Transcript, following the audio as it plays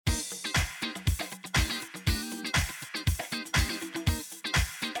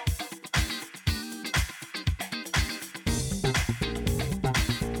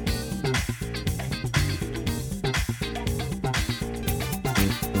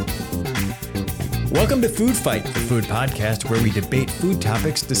Welcome to Food Fight, the food podcast where we debate food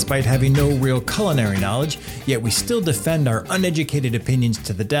topics despite having no real culinary knowledge, yet we still defend our uneducated opinions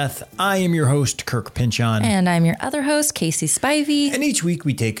to the death. I am your host, Kirk Pinchon. And I'm your other host, Casey Spivey. And each week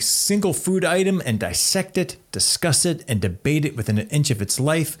we take a single food item and dissect it, discuss it, and debate it within an inch of its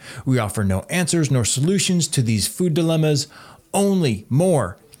life. We offer no answers nor solutions to these food dilemmas, only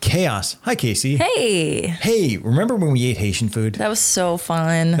more chaos. Hi, Casey. Hey. Hey, remember when we ate Haitian food? That was so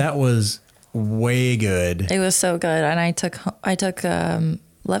fun. That was way good. It was so good. And I took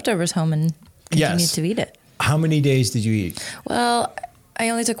leftovers home and continued to eat it. How many days did you eat? Well, I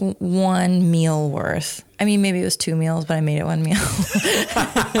only took one meal worth. I mean, maybe it was 2 meals, but I made it 1 meal.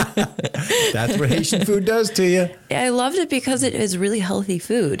 That's what Haitian food does to you. I loved it because it is really healthy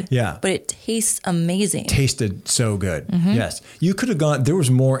food. Yeah. But it tastes amazing. Tasted so good. Mm-hmm. Yes. You could have gone, there was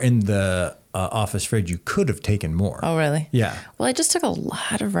more in the office fridge. You could have taken more. Oh, really? Yeah. Well, I just took a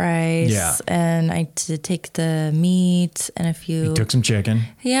lot of rice. Yeah. And I did take the meat and a few. You took some chicken.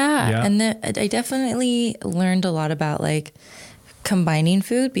 Yeah. And I definitely learned a lot about like combining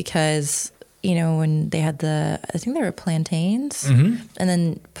food because, you know, when they had I think they were plantains and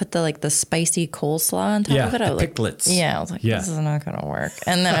then put the spicy coleslaw on top of it. I was picklets. I was like, this is not going to work.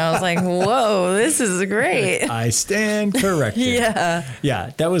 And then I was like, whoa, this is great. I stand corrected. Yeah. Yeah,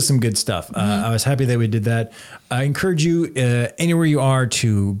 that was some good stuff. I was happy that we did that. I encourage you, anywhere you are,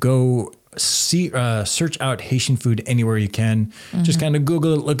 to go search out Haitian food anywhere you can. Just kind of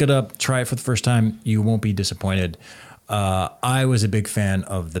Google it, look it up, try it for the first time. You won't be disappointed. I was a big fan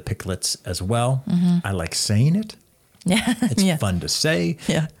of the picklets as well. I like saying it. Yeah. It's fun to say.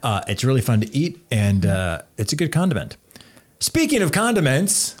 Yeah. It's really fun to eat, and it's a good condiment. Speaking of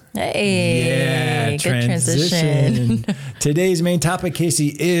condiments. Hey. Good transition. Today's main topic,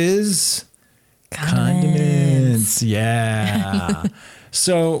 Casey, is condiments. Yeah.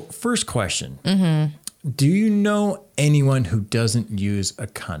 So, first question. Do you know anyone who doesn't use a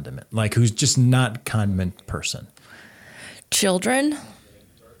condiment? Like who's just not a condiment person? Children?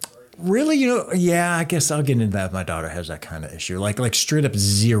 Really? Yeah, I guess I'll get into that. My daughter has that kind of issue. Like straight up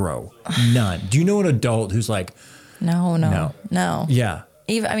zero. None. Do you know an adult who's like, No. Yeah.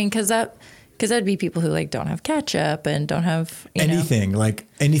 Even, because that'd be people who like don't have ketchup and don't have anything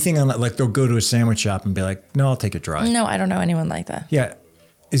on like they'll go to a sandwich shop and be like, no, I'll take it dry. No, I don't know anyone like that. Yeah.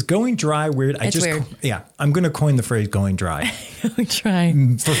 Is going dry weird? It's weird. Yeah. I'm going to coin the phrase going dry. Going dry.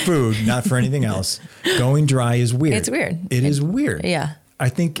 For food, not for anything else. Going dry is weird. It's weird. It is weird. Yeah. I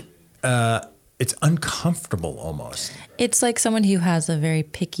think it's uncomfortable almost. It's like someone who has a very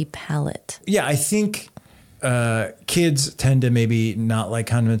picky palate. Yeah. I think kids tend to maybe not like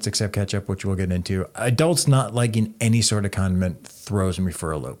condiments except ketchup, which we'll get into. Adults not liking any sort of condiment throws me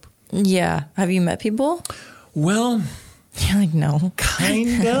for a loop. Yeah. Have you met people? Well, you're like, no.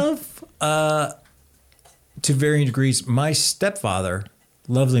 Kind of. To varying degrees. My stepfather,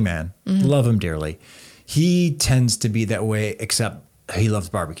 lovely man, love him dearly. He tends to be that way, except he loves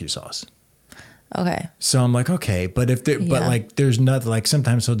barbecue sauce. Okay. So I'm like, okay, but but like, there's nothing, like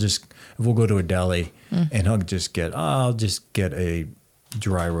sometimes we'll go to a deli and I'll just get a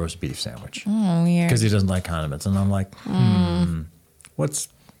dry roast beef sandwich. Oh, weird. Because he doesn't like condiments. And I'm like, what's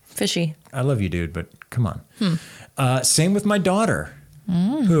fishy? I love you, dude, but come on. Same with my daughter,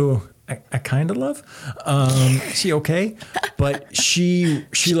 who I kind of love. She okay, but she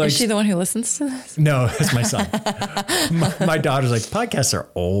likes. Is she the one who listens to this? No, that's my son. my daughter's like, podcasts are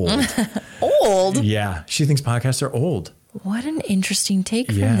old. Old? Yeah, she thinks podcasts are old. What an interesting take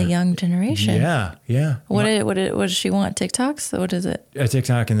from the young generation. Yeah. What does she want? TikToks? What is it?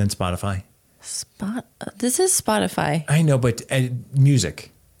 TikTok and then Spotify. This is Spotify. I know, but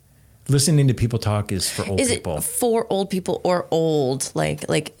music. Listening to people talk is for old people. Is it for old people or old? Like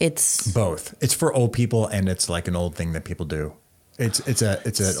it's both. It's for old people, and it's like an old thing that people do. It's an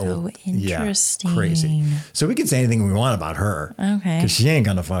old, interesting. Crazy. So we can say anything we want about her, okay? Because she ain't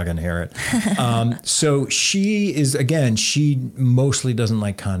gonna fucking hear it. So she mostly doesn't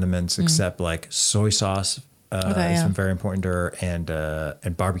like condiments except like soy sauce. Is very important to her,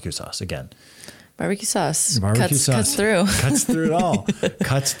 and barbecue sauce again. Barbecue sauce. Cuts through. Cuts through it all.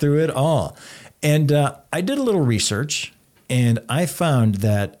 Cuts through it all. And I did a little research, and I found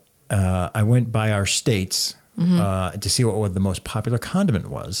that I went by our states to see what the most popular condiment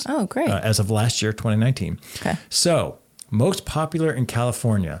was. Oh, great. As of last year, 2019. Okay. So, most popular in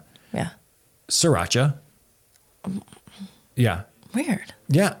California. Yeah. Sriracha. Yeah. Weird.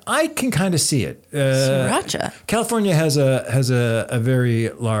 Yeah, I can kind of see it. Sriracha. California has a very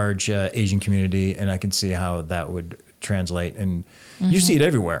large Asian community, and I can see how that would translate. And you see it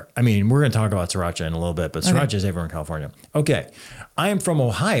everywhere. I mean, we're going to talk about sriracha in a little bit, but sriracha is everywhere in California. Okay, I am from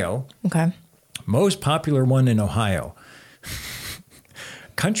Ohio. Okay. Most popular one in Ohio.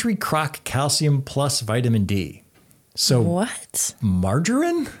 Country Crock Calcium Plus Vitamin D. So What?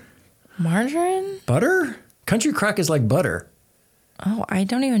 margarine? Margarine? Butter? Country Crock is like butter. Oh, I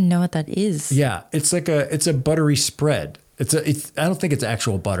don't even know what that is. Yeah, it's a buttery spread. I don't think it's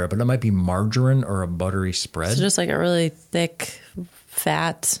actual butter, but it might be margarine or a buttery spread. It's just like a really thick,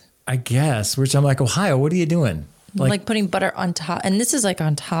 fat, I guess, which I'm like, Ohio, what are you doing? like putting butter on top. And this is like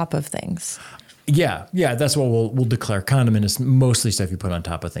on top of things. Yeah, that's what we'll declare. Condiment is mostly stuff you put on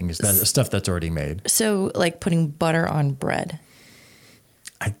top of things. That's stuff that's already made. So like putting butter on bread.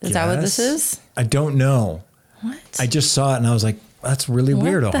 Is that what this is? I don't know. What? I just saw it and I was like, that's really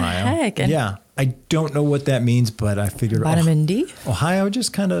weird, What the Ohio. heck? And- yeah, I don't know what that means, but I figured Vitamin D? Ohio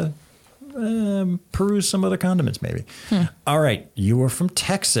just kind of peruse some other condiments, maybe. All right, you were from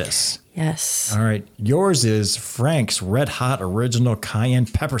Texas. Yes. All right, yours is Frank's Red Hot Original Cayenne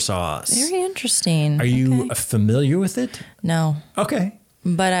Pepper Sauce. Very interesting. Are you familiar with it? No, Okay.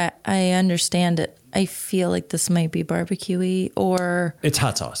 but I understand it. I feel like this might be barbecue-y or, It's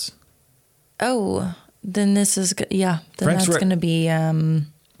hot sauce. then this is, yeah, then Frank's that's going to be,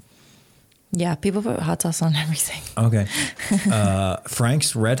 yeah, people put hot sauce on everything. Okay.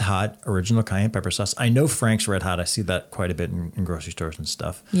 Frank's Red Hot Original Cayenne Pepper Sauce. I know Frank's Red Hot. I see that quite a bit in grocery stores and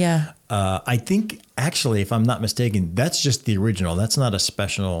stuff. Yeah. I think, actually, if I'm not mistaken, that's just the original. That's not a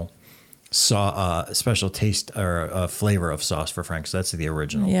special special taste or flavor of sauce for Frank's. That's the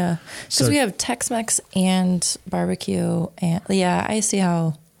original. Yeah. Because So- we have Tex-Mex and barbecue. And yeah, I see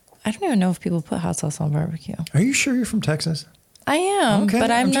how, I don't even know if people put hot sauce on barbecue. Are you sure you're from Texas? I am, Okay, but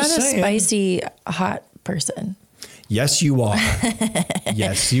I'm I'm not a just saying. spicy hot person. Yes, you are.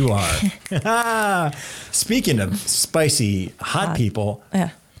 Yes, you are. Speaking of spicy hot people, Yeah.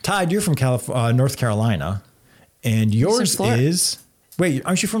 Todd, you're from North Carolina, and yours Florida. is. Wait,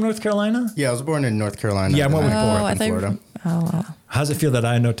 aren't you from North Carolina? Yeah, I was born in North Carolina. Yeah, I went with and Borat. grew up I in thought you Florida. Oh, How's it feel that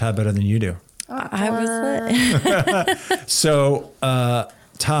I know Todd better than you do? I was So,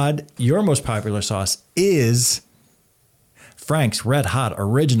 Todd, your most popular sauce is Frank's Red Hot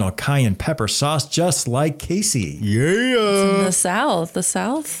Original Cayenne Pepper Sauce, just like Casey. Yeah. in the South. The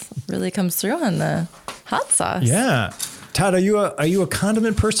South really comes through on the hot sauce. Yeah. Todd, are you a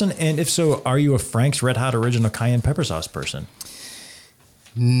condiment person? And if so, are you a Frank's Red Hot Original Cayenne Pepper Sauce person?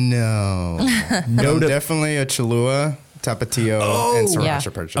 No. No. I'm definitely a Cholula, Tapatio, and Sriracha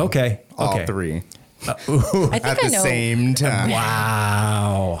Yeah. Perch. Okay, All okay. three I think at I the know. same time.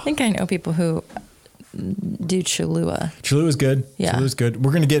 Wow. I think I know people who do Cholula. Cholula's good. Yeah. Cholula's good.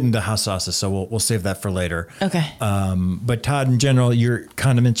 We're going to get into hot sauces, so we'll save that for later. Okay. But Todd, in general, your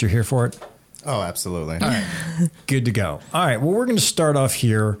condiments, you're here for it? Oh, absolutely. Good to go. All right. Well, we're going to start off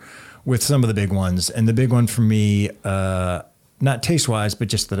here with some of the big ones. And the big one for me, not taste-wise, but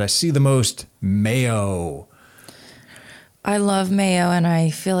just that I see the most, mayo. I love mayo, and I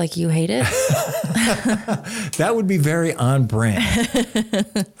feel like you hate it. That would be very on brand.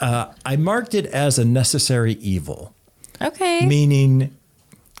 I marked it as a necessary evil, Okay. meaning,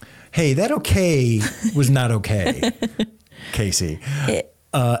 hey, that okay was not okay, Casey.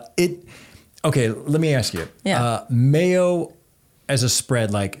 Okay, let me ask you. Yeah. Mayo as a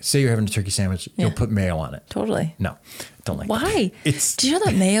spread, like say you're having a turkey sandwich, you'll Yeah. put mayo on it. Totally. No, don't like Why? It's Do you know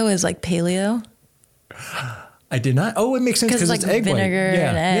that mayo is like paleo? I did not. Oh, it makes sense 'Cause because it's it's like egg white. vinegar Yeah,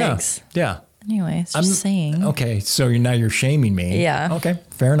 and yeah, eggs. Yeah. Anyways, just saying. Okay, so now you're shaming me. Yeah. Okay,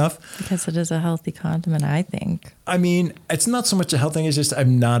 fair enough. Because it is a healthy condiment, I think. I mean, it's not so much a health thing. It's just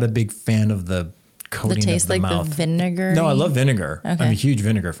I'm not a big fan of the coating The taste, of the like mouth. the vinegar. No, I love vinegar. I'm Okay. a huge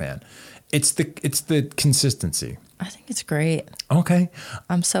vinegar fan. It's the consistency. I think it's great. Okay.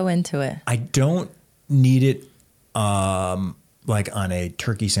 I'm so into it. I don't need it like on a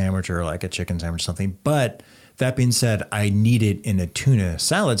turkey sandwich or like a chicken sandwich or something. But that being said, I need it in a tuna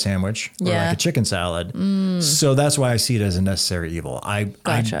salad sandwich or Yeah. like a chicken salad. So that's why I see it as a necessary evil.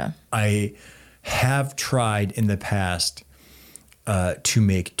 Gotcha. I have tried in the past to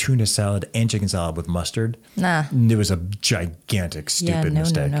make tuna salad and chicken salad with mustard. Nah. It was a gigantic, stupid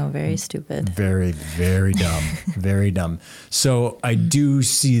mistake. No, very stupid. Very, very dumb. Very dumb. So I do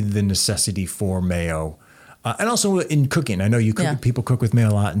see the necessity for mayo. And also in cooking. I know you cook, Yeah. people cook with mayo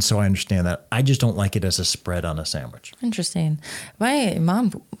a lot, and so I understand that. I just don't like it as a spread on a sandwich. Interesting. My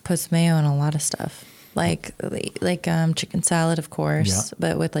mom puts mayo on a lot of stuff, like chicken salad, of course, Yeah.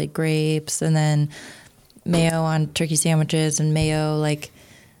 but with like grapes, and then mayo on turkey sandwiches, and mayo like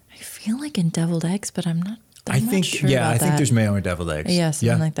I feel like in deviled eggs, but I'm not. I think, sure yeah, about I think that. there's mayo in deviled eggs. Yeah,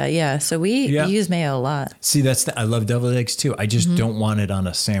 something like that. Yeah, so we Yeah. use mayo a lot. See, I love deviled eggs too. I just don't want it on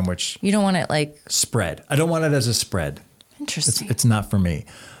a sandwich You don't want it like spread. I don't want it as a spread. interesting. It's not for me.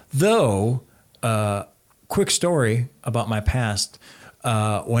 Though, quick story about my past.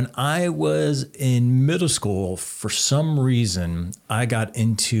 When I was in middle school, for some reason, I got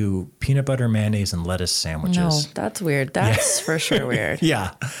into peanut butter, mayonnaise, and lettuce sandwiches. No, that's weird. That's for sure weird.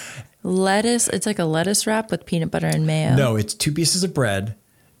 Yeah. Lettuce, it's like a lettuce wrap with peanut butter and mayo. No, it's 2 pieces of bread,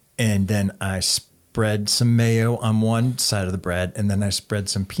 and then I spread some mayo on one side of the bread, and then I spread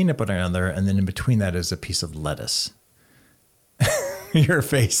some peanut butter on there, and then in between that is a piece of lettuce. Your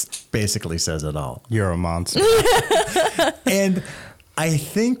face basically says it all. You're a monster. And I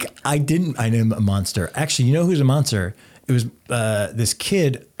think I am a monster. Actually, you know who's a monster? It was this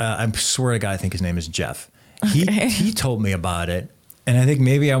kid. I swear to God, I think his name is Jeff. He told me about it. And I think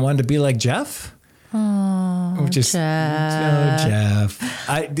maybe I wanted to be like Jeff. Oh, Jeff.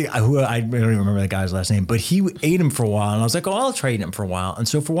 I don't even remember that guy's last name, but he ate him for a while. And I was like, oh, I'll try eating him for a while. And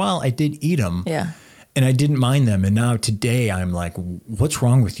so for a while, I did eat them. Yeah. And I didn't mind them. And now today, I'm like, what's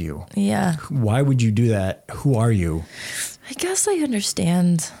wrong with you? Yeah. Why would you do that? Who are you? I guess I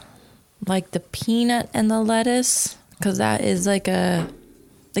understand like the peanut and the lettuce, because that is like there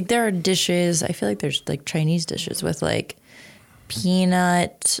are dishes. I feel like there's like Chinese dishes with like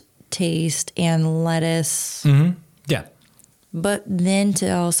peanut taste and lettuce. Mm-hmm. Yeah. But then to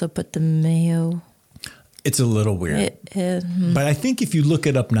also put the mayo. It's a little weird. But I think if you look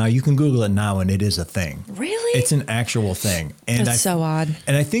it up now, you can Google it now and it is a thing. Really? It's an actual thing. And That's so odd.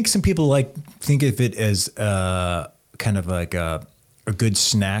 And I think some people think of it as kind of like a good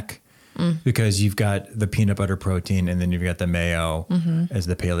snack because you've got the peanut butter protein and then you've got the mayo as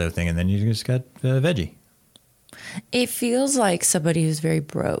the paleo thing. And then you just got the veggie. It feels like somebody who's very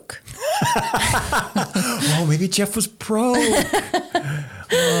broke. Oh, maybe Jeff was broke.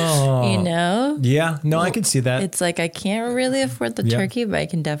 You know? Yeah. No, I can see that. It's like I can't really afford the turkey, but I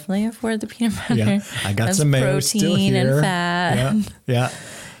can definitely afford the peanut butter. Yeah. I got some mayo still protein here. and fat. Yeah.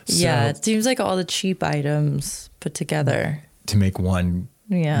 Yeah. So, It seems like all the cheap items put together to make one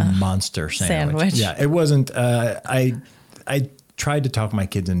monster sandwich. Yeah. It wasn't. I tried to talk my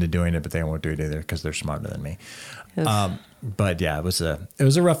kids into doing it, but they won't do it either because they're smarter than me. But yeah, it was a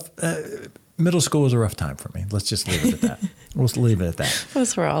rough. Middle school was a rough time for me. Let's just leave it at that. We'll leave it at that. It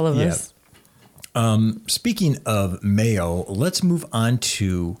was for all of us. Speaking of mayo, let's move on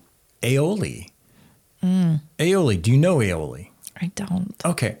to aioli. Aioli. Do you know aioli? I don't.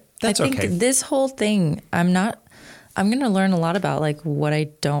 Okay. That's I think okay. this whole thing, I'm going to learn a lot about like what I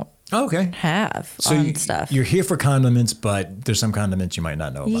don't have on stuff. You're here for condiments, but there's some condiments you might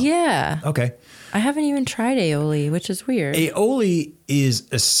not know about. Yeah. Okay. I haven't even tried aioli, which is weird. Aioli is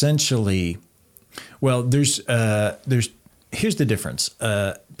essentially, well, here's the difference.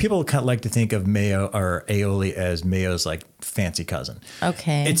 People kind of like to think of mayo or aioli as mayo's like fancy cousin.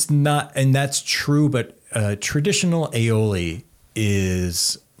 Okay. It's not, and that's true, but traditional aioli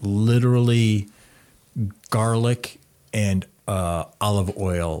is literally garlic and olive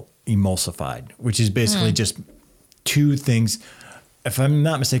oil emulsified, which is basically just two things. If I'm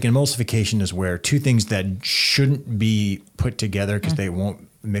not mistaken, emulsification is where two things that shouldn't be put together because they won't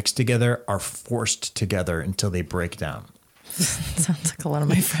mix together are forced together until they break down. Sounds like a lot of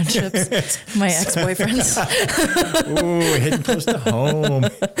my friendships, my ex-boyfriends. Ooh, hitting close to home.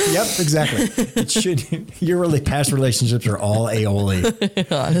 Yep, exactly. It should. Your really past relationships are all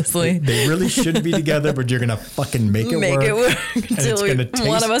aioli. Honestly, they really shouldn't be together, but you're gonna fucking make it work until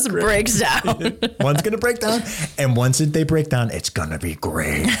one of us breaks down. One's gonna break down, and once they break down, it's gonna be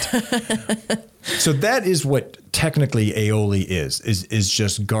great. So that is what technically aioli is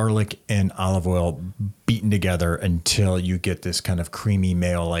just garlic and olive oil beaten together until you get this kind of creamy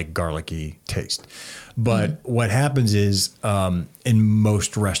mayo like garlicky taste. But what happens is in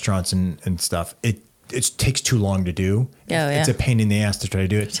most restaurants and stuff, it takes too long to do. It's a pain in the ass to try to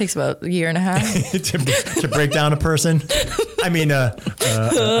do it. It takes about a year and a half to break down a person. I mean, a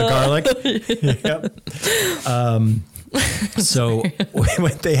garlic. Yep. So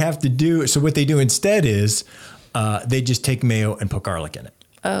what they have to do, so what they do instead is they just take mayo and put garlic in it.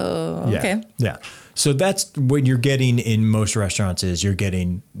 Oh, okay. Yeah. So that's what you're getting in most restaurants is you're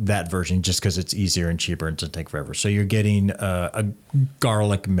getting that version just because it's easier and cheaper and doesn't take forever. So you're getting a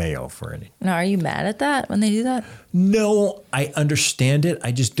garlic mayo for it. Now, are you mad at that when they do that? No, I understand it.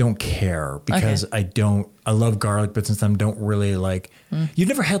 I just don't care because I love garlic, but since I don't really like, you've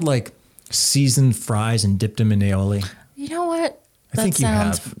never had like seasoned fries and dipped them in aioli? You know what? I think you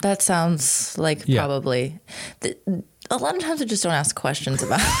have. That sounds like probably. A lot of times I just don't ask questions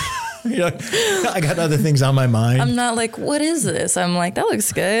about it. You're like, I got other things on my mind. I'm not like, what is this? I'm like, that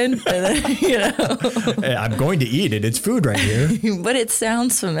looks good. And then, Hey, I'm going to eat it. It's food right here. but it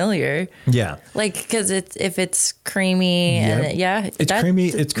sounds familiar. Yeah. Like, because if it's creamy and It's creamy.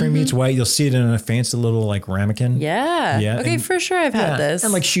 It's creamy. It's white. You'll see it in a fancy little like ramekin. Yeah. Yeah, Okay, and- for sure I've had this.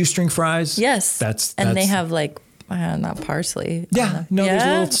 And like shoestring fries. yes. That's and they have like, not parsley. Yeah. No, there's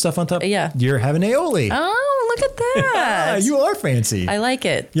Yeah? little stuff on top. Yeah. You're having aioli. Oh, look at Ah, that. you are fancy. I like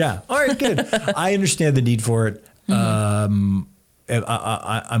it. Yeah. All right. Good. I understand the need for it. I'm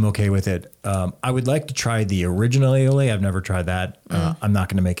okay with it. I would like to try the original aioli. I've never tried that. I'm not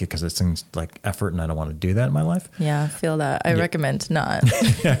going to make it because it seems like effort, and I don't want to do that in my life. Yeah, I feel that. I recommend not.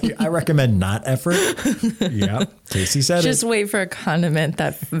 I recommend not effort. Yeah. Casey said Just wait for a condiment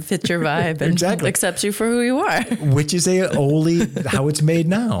that fits your vibe and Exactly. accepts you for who you are. it. Which is aioli, how it's made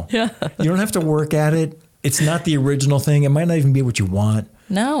now. Yeah. You don't have to work at it. It's not the original thing. It might not even be what you want.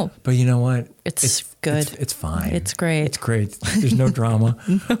 No, But you know what? It's good. It's fine. It's great. It's great. There's no drama.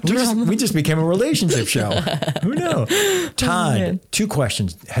 We just became a relationship show. Who knew? Todd, man. 2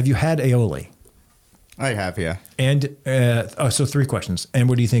 questions. Have you had aioli? I have, yeah. And so 3 questions. And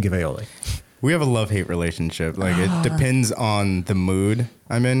what do you think of aioli? We have a love-hate relationship. Like, it depends on the mood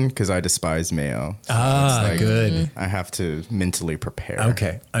I'm in because I despise mayo. So it's like, Good. I have to mentally prepare.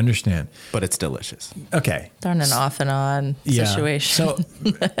 Okay, understand. But it's delicious. Okay. They're on an off and on Yeah. situation. So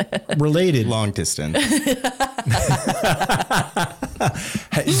related. Long distance.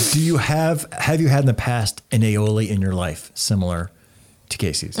 Do you have you had in the past an aioli in your life similar to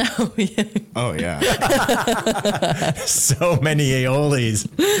Casey's? Oh, yeah. So many aiolis.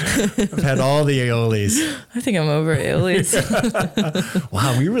 I've had all the aiolis. I think I'm over aiolis.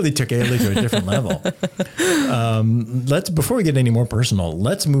 Wow, we really took aioli to a different level. Before we get any more personal,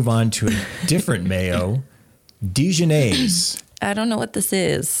 let's move on to a different mayo, Dijonnaise. I don't know what this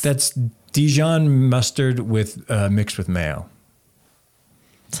is. That's Dijon mustard with mixed with mayo.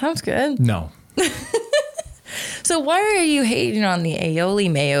 Sounds good. No, So why are you hating on the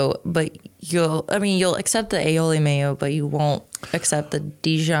aioli mayo, but you'll accept the aioli mayo, but you won't accept the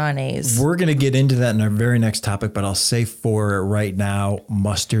Dijonnaise? we're going to get into that in our very next topic, but I'll say for right now,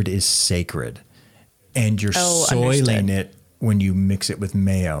 mustard is sacred, and you're soiling understood. it when you mix it with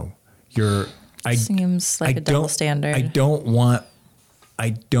mayo. Seems like a double standard. I don't want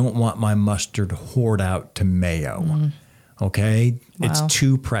my mustard hoard out to mayo. Okay, Wow. it's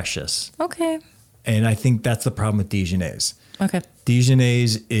too precious, Okay. and I think that's the problem with Dijonnaise. Okay.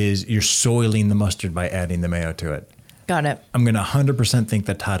 Dijonnaise is you're soiling the mustard by adding the mayo to it. Got it. I'm going to 100% think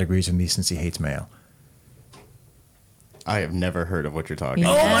that Todd agrees with me since he hates mayo. I have never heard of what you're talking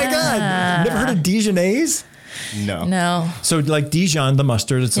Yeah. about. Oh my God! Never heard of Dijonnaise? No. No. So like Dijon, the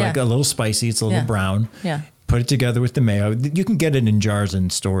mustard, it's Yeah. like a little spicy. It's a little Yeah. brown. Yeah. Put it together with the mayo. You can get it in jars in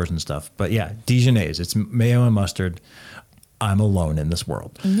stores and stuff. But yeah, Dijonnaise. It's mayo and mustard. I'm alone in this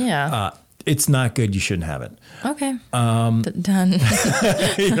world. Yeah. It's not good. You shouldn't have it. Okay. Done.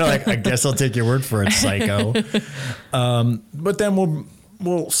 You're like, I guess I'll take your word for it, psycho. But then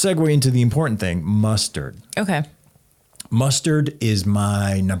we'll segue into the important thing: mustard. Okay. Mustard is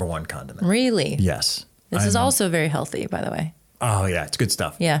my number 1 condiment. Really? Yes. This is also very healthy, by the way. Oh yeah, it's good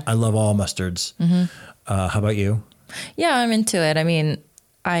stuff. Yeah. I love all mustards. How about you? Yeah, I'm into it. I mean,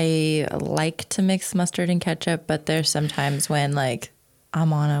 I like to mix mustard and ketchup, but there's sometimes when like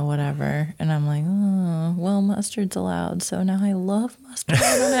I'm on a whatever and I'm like, oh, well, mustard's allowed. So now I love mustard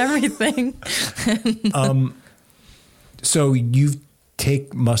on everything. So you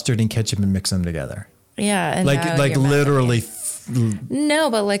take mustard and ketchup and mix them together, Yeah. And like now like you're mad at me. literally. No,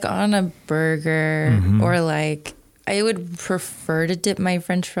 but like on a burger or like I would prefer to dip my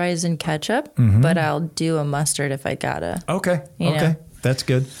French fries in ketchup, but I'll do a mustard if I gotta. Okay. You Okay. know. That's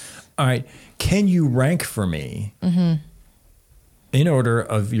good. All right. Can you rank for me in order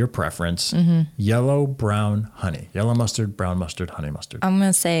of your preference? Yellow, brown, honey. Yellow mustard, brown mustard, honey mustard. I'm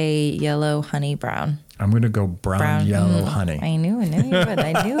gonna say yellow, honey, brown. I'm going to go brown, yellow, honey. I knew you would.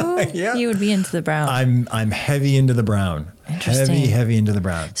 I knew Yeah. you would be into the brown. I'm heavy into the brown. Interesting. Heavy into the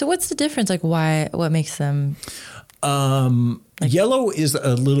brown. So what's the difference? Like what makes them? Yellow is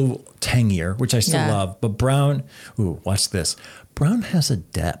a little tangier, which I still Yeah. love, but brown, ooh, watch this. Brown has a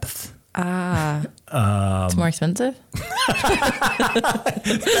depth. It's more expensive?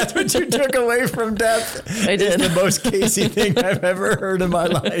 That's what you took away from depth. I did. It's the most Casey thing I've ever heard in my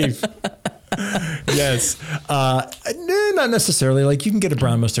life. Yes. Not necessarily. Like you can get a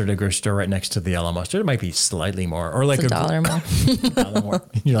brown mustard at a grocery store right next to the yellow mustard. It might be slightly more, or like It's $1 more. $1 more.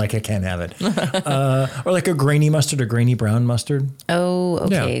 You're like, I can't have it. Or like a grainy mustard or grainy brown mustard. Oh,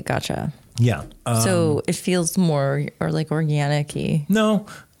 okay, Yeah. gotcha. Yeah. So it feels more or like organic-y. No,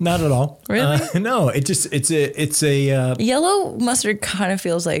 not at all. Really? No, it's a Yellow mustard kind of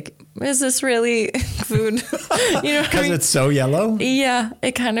feels like, is this really food? You know what I because mean? it's so yellow. Yeah,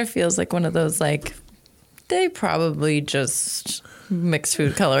 it kind of feels like one of those, like, they probably just mix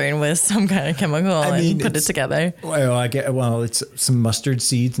food coloring with some kind of chemical and put it together. Well, it's some mustard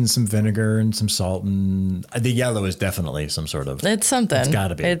seeds and some vinegar and some salt, and the yellow is definitely some sort of. It's something. It's got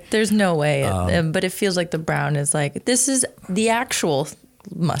to be. There's no way. But it feels like the brown is like, this is the actual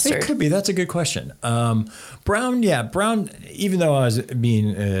mustard. It could be. That's a good question. Brown, yeah, brown. Even though I was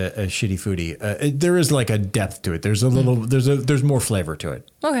being a shitty foodie, there is like a depth to it. There's a little. There's more flavor to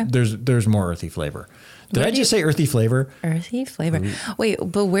it. Okay. There's more earthy flavor. Did I just say earthy flavor? Earthy flavor. Wait,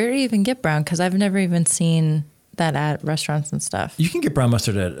 but where do you even get brown? Because I've never even seen that at restaurants and stuff. You can get brown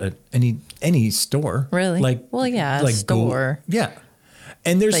mustard at any store. Really? Like, well, yeah, like store. Yeah,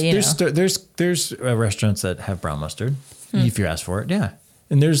 and there's But, there's restaurants that have brown mustard if you ask for it. Yeah,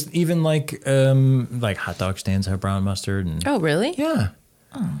 and there's even like hot dog stands have brown mustard. And Oh, really? yeah.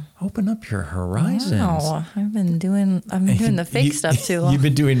 Open up your horizons. Wow, I've been doing the fake stuff too long. You've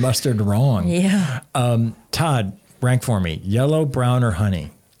been doing mustard wrong. Yeah. Todd, rank for me: yellow, brown, or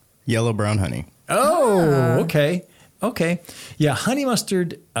honey? Yellow, brown, honey. Oh, okay. Yeah, honey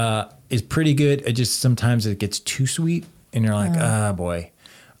mustard is pretty good. It just sometimes it gets too sweet, and you're like, boy.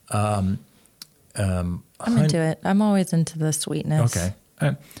 I'm into it. I'm always into the sweetness. Okay.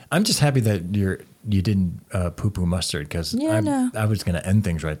 I'm just happy that you didn't poo-poo mustard because I was going to end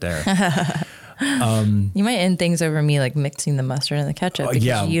things right there. You might end things over me like mixing the mustard and the ketchup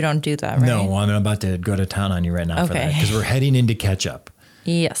because you don't do that, right? No, well, I'm about to go to town on you right now for that because we're heading into ketchup.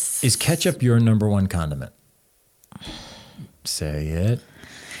 Yes. Is ketchup your number one condiment? Say it.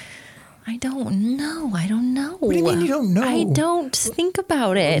 I don't know. What do you mean you don't know? I don't think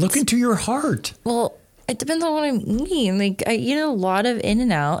about it. Look into your heart. Well, it depends on what I'm eating. Like, I eat a lot of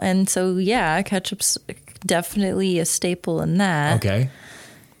In-N-Out, and so yeah, ketchup's definitely a staple in that. Okay.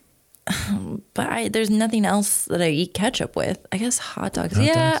 But there's nothing else that I eat ketchup with. I guess hot dogs.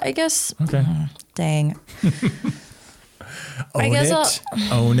 I guess. Okay. Dang.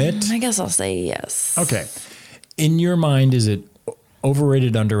 Own it. I guess I'll say yes. Okay. In your mind, is it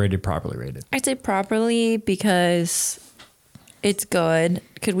overrated, underrated, properly rated? I'd say properly because it's good.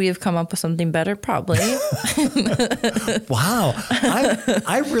 Could we have come up with something better? Probably. Wow.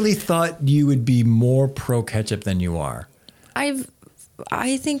 I really thought you would be more pro ketchup than you are.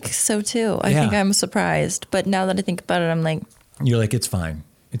 I think so too. I think I'm surprised. But now that I think about it, I'm like, you're like, it's fine.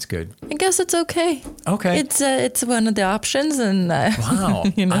 It's good. I guess it's okay. Okay. It's one of the options. And wow.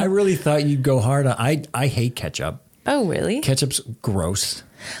 You know? I really thought you'd go hard on. I hate ketchup. Oh, really? Ketchup's gross.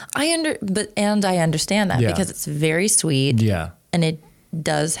 I understand that because it's very sweet. Yeah. And it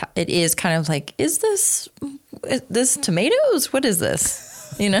is kind of like, is this tomatoes? What is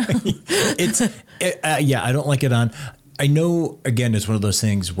this? You know? I don't like it on. I know, again, it's one of those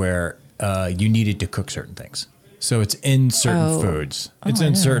things where you needed to cook certain things. So it's in certain foods. It's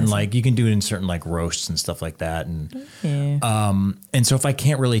in certain, like, you can do it in certain, like, roasts and stuff like that. And and so if I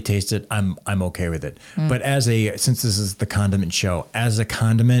can't really taste it, I'm okay with it. But since this is the condiment show, as a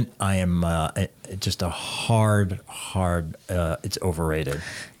condiment, I am just a hard, it's overrated.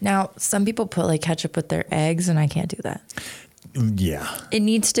 Now, some people put, like, ketchup with their eggs, and I can't do that. Yeah. It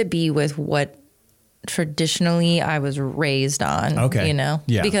needs to be with what traditionally I was raised on. Okay. You know?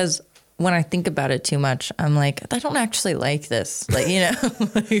 Yeah. Because when I think about it too much, I'm like, I don't actually like this. Like, you know?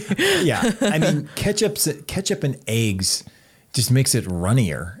 Yeah. I mean, ketchup and eggs just makes it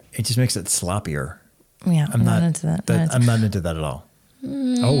runnier. It just makes it sloppier. Yeah. I'm not into that. I'm not into that at all.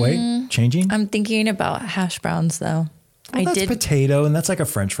 Oh, wait. Changing? I'm thinking about hash browns, though. Well, that's potato, and that's like a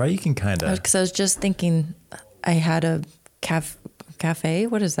French fry. You can kind of. Because I was just thinking, I had a cafe.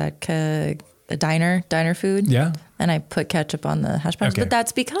 What is that? A diner food. Yeah. And I put ketchup on the hash browns. Okay. But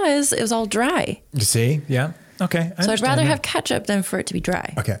that's because it was all dry. You see? Yeah. Okay. So I'd rather have ketchup than for it to be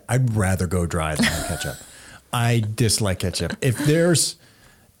dry. Okay. I'd rather go dry than have ketchup. I dislike ketchup.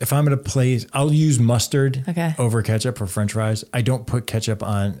 If I'm at a place, I'll use mustard over ketchup for French fries. I don't put ketchup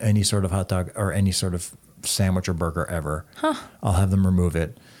on any sort of hot dog or any sort of sandwich or burger ever. Huh. I'll have them remove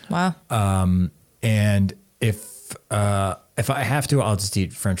it. Wow. And if I have to, I'll just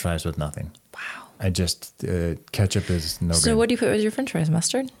eat French fries with nothing. Wow. I just ketchup is no good. So what do you put with your French fries?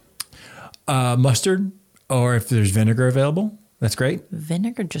 Mustard? Mustard, or if there's vinegar available, that's great.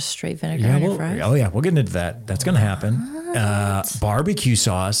 Vinegar, just straight vinegar on your fries? Oh yeah, we'll get into that. That's going to happen. Barbecue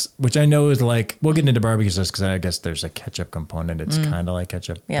sauce, which I know is like, we'll get into barbecue sauce because I guess there's a ketchup component. It's kind of like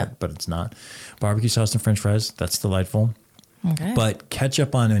ketchup, but it's not. Barbecue sauce and French fries, that's delightful. Okay. But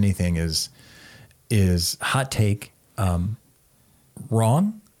ketchup on anything is hot take,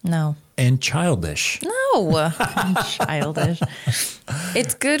 wrong No. and childish. No. Childish.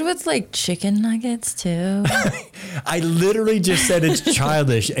 It's good with like chicken nuggets too. I literally just said it's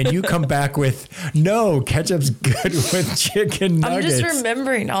childish, and you come back with no, ketchup's good with chicken nuggets. I'm just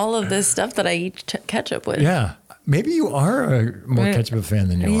remembering all of this stuff that I eat ketchup with. Yeah, maybe you are a more ketchup fan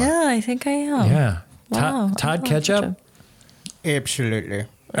than you are. Yeah, I think I am. Yeah, Wow, I Todd love ketchup. Absolutely.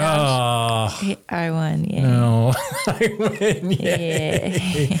 Oh I won. Yeah. no, I win.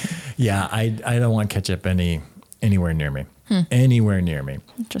 Yeah. Yeah, I don't want ketchup anywhere near me. Anywhere near me.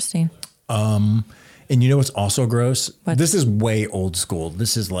 Interesting. And you know what's also gross? What? This is way old school.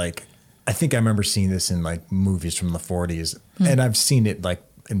 This is like, I think I remember seeing this in like movies from the 40s. And I've seen it like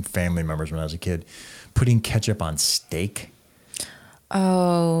in family members when I was a kid. Putting ketchup on steak.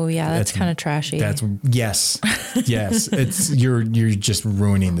 Oh yeah, that's kind of trashy. Yes. It's you're just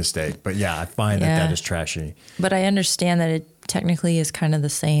ruining the steak. But yeah, I find that is trashy. But I understand that it technically is kind of the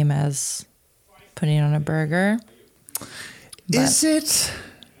same as putting it on a burger. Is it?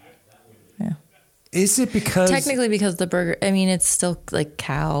 Yeah. Is it because Technically, because the burger, I mean, it's still like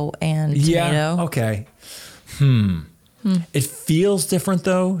cow and tomato. Yeah. Okay. It feels different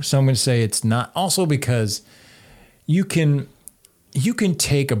though, so I'm going to say it's not. Also because you can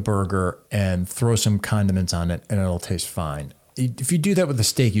take a burger and throw some condiments on it, and it'll taste fine. If you do that with the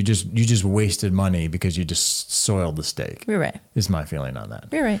steak, you just wasted money because you just soiled the steak. You're right. Is my feeling on that.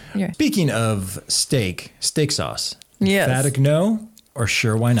 You're right. You're right. Speaking of steak sauce. Yes. Emphatic no or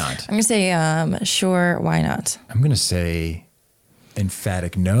sure why not? I'm going to say, sure, why not? I'm going to say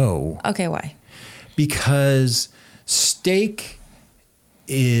emphatic no. Okay, why? Because steak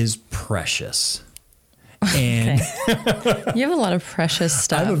is precious. And You have a lot of precious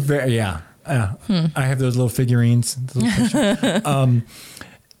stuff. I'm a very, I have those little figurines.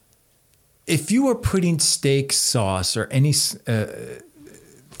 If you are putting steak sauce or any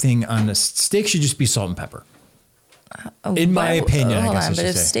thing on a steak, should just be salt and pepper. In my opinion, I guess I should but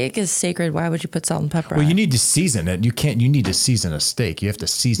if say. steak is sacred, why would you put salt and pepper Well, on you it? need to season it. You need to season a steak. You have to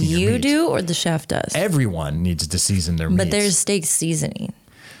season your You meat. do or the chef does? Everyone needs to season their meat. But there's steak seasoning.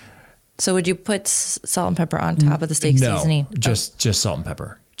 So would you put salt and pepper on top of the steak seasoning? No, just salt and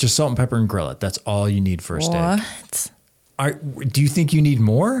pepper. Just salt and pepper and grill it. That's all you need for a steak. What? Do you think you need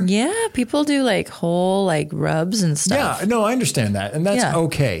more? Yeah, people do like whole like rubs and stuff. Yeah, no, I understand that. And that's Yeah.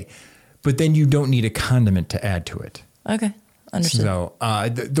 okay. But then you don't need a condiment to add to it. Okay, understood. So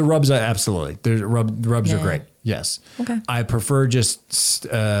the rubs, absolutely. The rubs are Yeah. great. Yes. Okay. I prefer just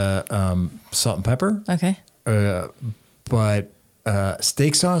salt and pepper. Okay. But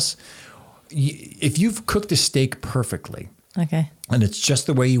steak sauce, if you've cooked a steak perfectly, Okay. and it's just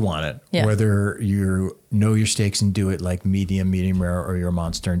the way you want it, Yeah. whether you know your steaks and do it like medium rare, or you're a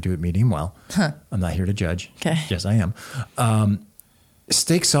monster and do it medium well. I'm not here to judge. Okay. Yes, I am.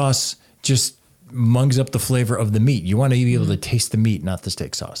 Steak sauce just mungs up the flavor of the meat. You want to be able to taste the meat, not the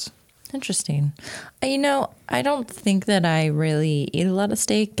steak sauce. Interesting. You know, I don't think that I really eat a lot of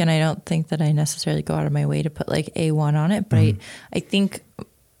steak, and I don't think that I necessarily go out of my way to put like A1 on it. But I think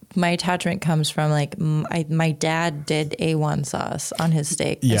my attachment comes from like my dad did A1 sauce on his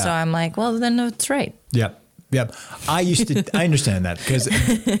steak. Yeah. And so I'm like, well, then that's right. Yep. I understand that because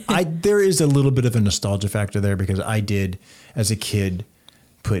there is a little bit of a nostalgia factor there because I did as a kid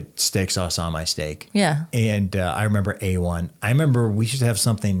put steak sauce on my steak. Yeah. And I remember A1. I remember we used to have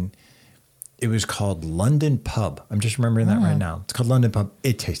something. It was called London Pub. I'm just remembering that right now. It's called London Pub.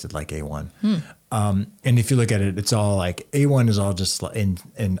 It tasted like A1. And if you look at it, it's all like A1 is all just like,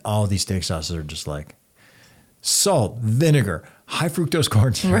 and all these steak sauces are just like salt, vinegar, high fructose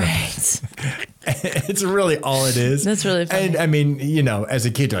corn syrup. Right. It's really all it is. That's really funny. And I mean, you know, as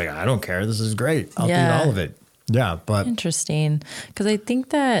a kid, you're like, I don't care. This is great. I'll eat all of it. Yeah, but Interesting. Because I think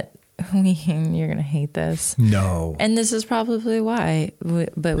that you're going to hate this. no. And this is probably why,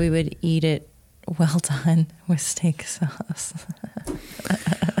 but we would eat it well done with steak sauce.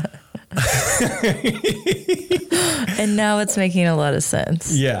 And now it's making a lot of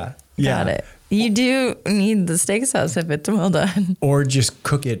sense. Yeah. Got it. You do need the steak sauce if it's well done. Or just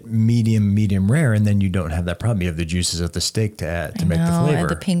cook it medium rare, and then you don't have that problem. You have the juices of the steak to add to make the flavor.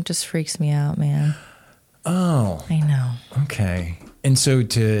 The pink just freaks me out, man. Oh, I know. okay. And so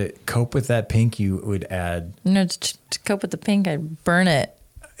to cope with that pink, you would add To cope with the pink, I'd burn it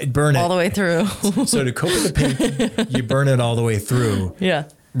burn all it the way through. So to cope with the pink, you burn it all the way through, Yeah.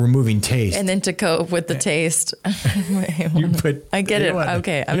 removing taste. And then to cope with the taste. you put I get it. A1.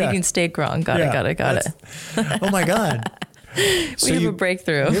 Okay. I'm Yeah. eating steak wrong. Got Yeah, it. Oh my God. We have a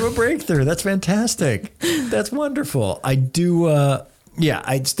breakthrough. You have a breakthrough. That's fantastic. That's wonderful. I do.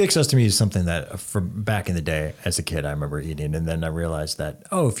 Steak sauce to me is something that for back in the day as a kid, I remember eating. And then I realized that,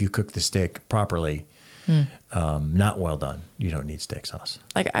 if you cook the steak properly, not well done, you don't need steak sauce.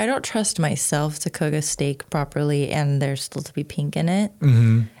 Like, I don't trust myself to cook a steak properly and there's still to be pink in it.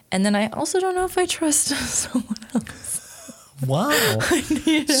 Mm-hmm. And then I also don't know if I trust someone else. Wow.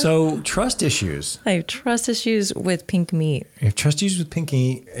 So trust issues. I have trust issues with pink meat. You have trust issues with pink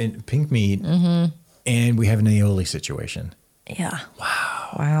meat, and we have an aioli situation. Yeah.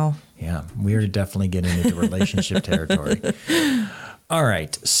 Wow. Yeah, we're definitely getting into relationship territory. All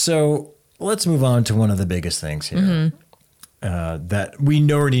right, so let's move on to one of the biggest things here that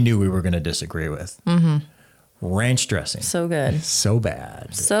we already knew we were going to disagree with. Ranch dressing. So good. So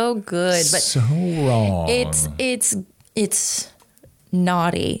bad. So good, but so wrong. It's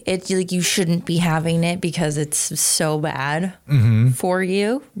naughty. It's like you shouldn't be having it because it's so bad for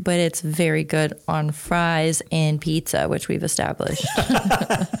you, but it's very good on fries and pizza, which we've established.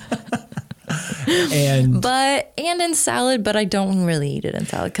 and in salad, but I don't really eat it in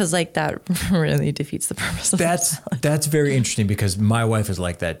salad because like that really defeats the purpose of that's very interesting because my wife is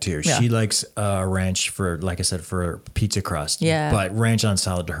like that too. Yeah. She likes ranch for, like I said, for pizza crust. Yeah. But ranch on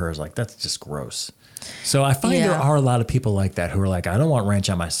salad to her is like, that's just gross. So I find Yeah. there are a lot of people like that who are like, I don't want ranch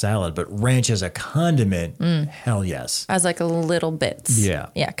on my salad, but ranch as a condiment, hell yes. as like a little bits. Yeah.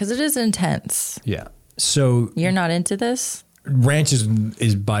 Yeah, because it is intense. Yeah. So You're not into this? ranch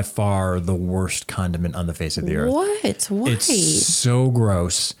is by far the worst condiment on the face of the earth. What? Why? It's so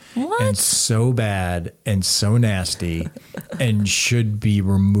gross What? and so bad and so nasty and should be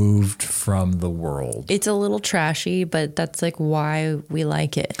removed from the world. It's a little trashy, but that's like why we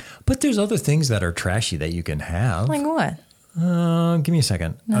like it. But there's other things that are trashy that you can have. Like what? Give me a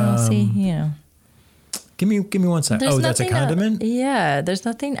second. No, Give me 1 second. There's Oh, that's a nothing condiment? Yeah, there's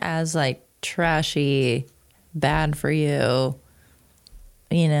nothing as like trashy, bad for you,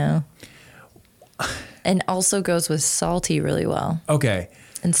 and also goes with salty really well Okay.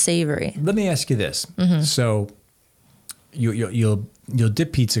 and savory. Let me ask you this. So you'll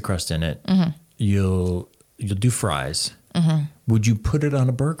dip pizza crust in it. You'll do fries. Would you put it on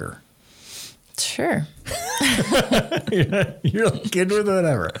a burger? Sure. You're good with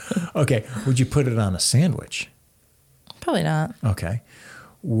whatever. Okay. Would you put it on a sandwich? Probably not. Okay.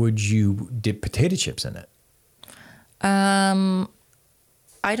 Would you dip potato chips in it?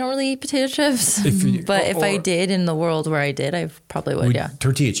 I don't really eat potato chips, but if I did in the world where I did, I probably would, yeah.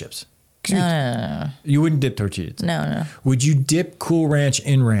 Tortilla chips. No. You wouldn't dip tortillas. No. Would you dip Cool Ranch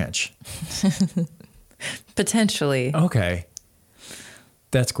in ranch? Potentially. Okay.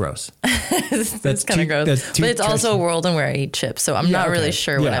 That's gross. That's kind of gross. But it's also a world in where I eat chips, so I'm not really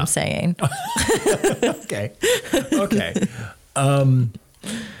sure what I'm saying. Okay.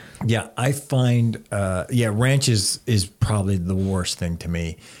 Yeah, I find ranch is probably the worst thing to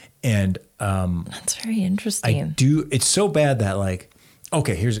me. And That's very interesting. it's so bad that like,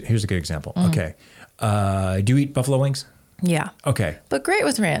 okay, here's a good example. Okay. Do you eat buffalo wings? Yeah. Okay. But great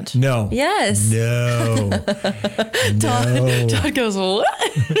with ranch. No. Yes. No. No. Todd goes, what?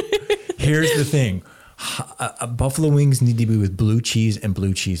 Here's the thing. Buffalo wings need to be with blue cheese and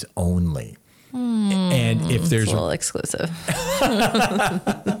blue cheese only. And if there's It's a little exclusive.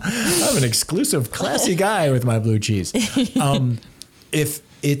 I'm an exclusive, classy guy with my blue cheese.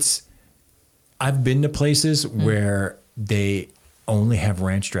 I've been to places where they only have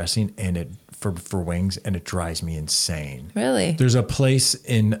ranch dressing and it for wings, and it drives me insane. Really? There's a place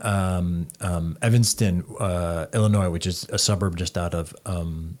in Evanston, Illinois, which is a suburb just out of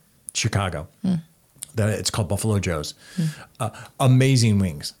Chicago. That it's called Buffalo Joe's. Amazing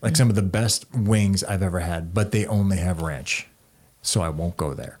wings, like some of the best wings I've ever had, but they only have ranch, so I won't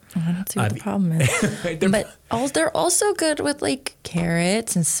go there. I don't see what the problem is. But they're also good with like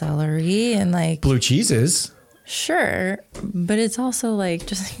carrots and celery and like Blue cheeses. Sure, but it's also like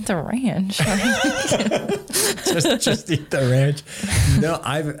just eat the ranch. just eat the ranch. No,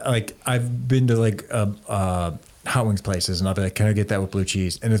 I've been to like hot wings places, and I'll be like, "Can I get that with blue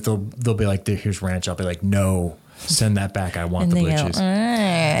cheese?" And if they'll be like, "Here's ranch," I'll be like, "No, send that back. I want And the they blue go, cheese."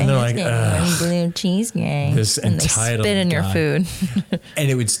 And they're like, "Ugh, blue cheese guy." this and they entitled spit in your guy. food. And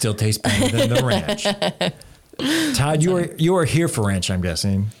it would still taste better than the ranch. Todd, you are here for ranch, I'm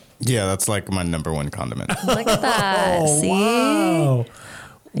guessing. Yeah, that's like my number one condiment. Look at that. See? Wow.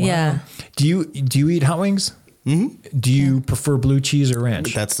 Yeah. Do you eat hot wings? Mm-hmm. Do you prefer blue cheese or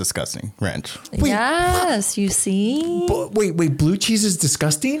ranch? That's disgusting. Ranch. Yes, you see? Wait, blue cheese is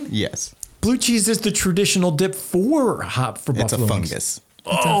disgusting? Yes. Blue cheese is the traditional dip for It's a buffalo wings. fungus.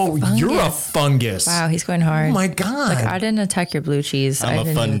 Oh, you're a fungus. Wow, he's going hard. Oh my God. Like, I didn't attack your blue cheese. I'm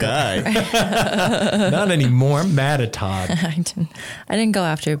a fun guy. Not anymore. I'm mad at Todd. I didn't go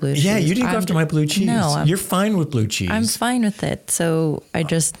after your blue cheese. Yeah, you didn't go after my blue cheese. No, you're fine with blue cheese. I'm fine with it. So I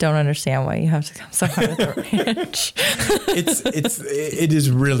just don't understand why you have to come so hard with the ranch. It is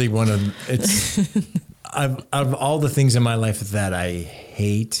really one of it's. Of all the things in my life that I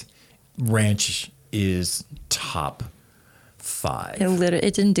hate, ranch is top 5.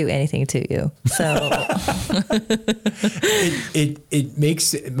 It didn't do anything to you. So it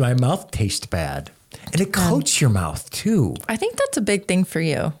makes my mouth taste bad, and it coats your mouth too. I think that's a big thing for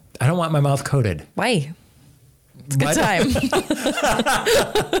you. I don't want my mouth coated. Why? It's a good time.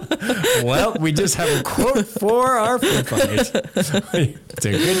 Well, we just have a quote for our food fight. It's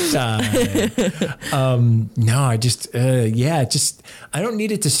a good time. No, I just I don't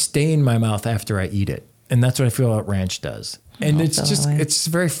need it to stay in my mouth after I eat it, and that's what I feel like ranch does. And it's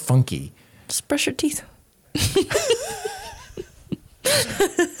very funky. Just brush your teeth.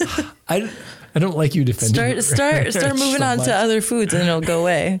 I don't like you defending. Start moving on to other foods, and it'll go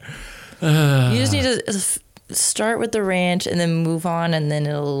away. You just need to start with the ranch and then move on, and then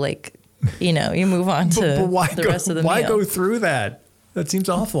it'll you move on to the rest of the meal. Why go through that? That seems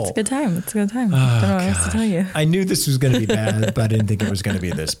awful. It's a good time. It's a good time. I don't know what else to tell you. I knew this was going to be bad, but I didn't think it was going to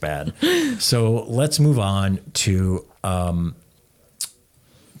be this bad. So let's move on to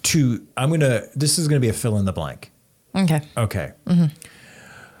this is going to be a fill in the blank. Okay. Okay. Mm-hmm.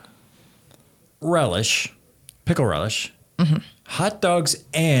 Relish, pickle relish, mm-hmm. hot dogs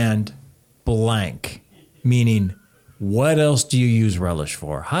and blank, meaning what else do you use relish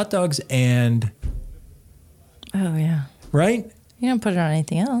for? Hot dogs and... Oh, yeah. Right? You don't put it on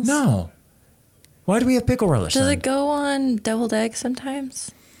anything else. No. Why do we have pickle relish? Does it go on deviled eggs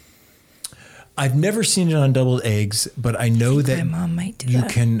sometimes? I've never seen it on deviled eggs, but I know that my mom might do you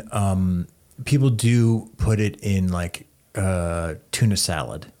that. can, people do put it in tuna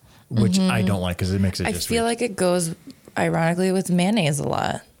salad, which I don't like because it makes it I just feel like it goes, ironically, with mayonnaise a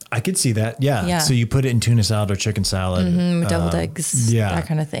lot. I could see that. Yeah. Yeah. So you put it in tuna salad or chicken salad. Deviled eggs, that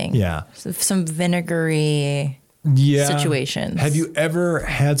kind of thing. Yeah. Some vinegary situations. Have you ever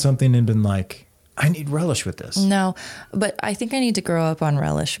had something and been like, I need relish with this? No, but I think I need to grow up on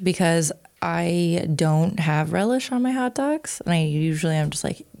relish because I don't have relish on my hot dogs. And I'm just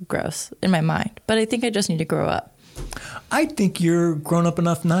like, gross in my mind. But I think I just need to grow up. I think you're grown up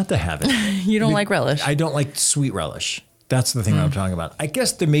enough not to have it. You don't like relish? I don't like sweet relish. That's the thing I'm talking about. I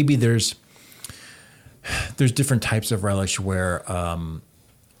guess there's different types of relish where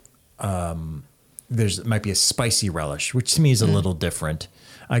might be a spicy relish, which to me is a little different.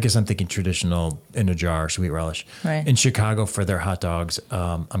 I guess I'm thinking traditional in a jar sweet relish. Right. In Chicago for their hot dogs,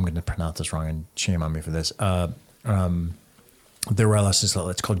 I'm going to pronounce this wrong and shame on me for this. Their relish is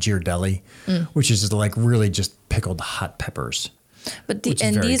it's called Ghirardelli, which is really just pickled hot peppers. But these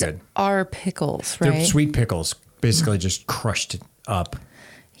are pickles, right? They're sweet pickles, basically just crushed up.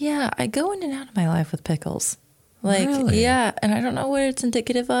 Yeah, I go in and out of my life with pickles. Really? Yeah, and I don't know what it's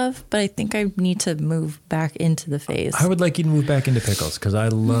indicative of, but I think I need to move back into the phase. I would like you to move back into pickles because I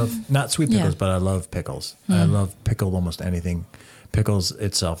love, not sweet pickles, but I love pickles. I love pickled almost anything. Pickles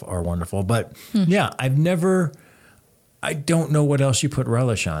itself are wonderful. But yeah, I don't know what else you put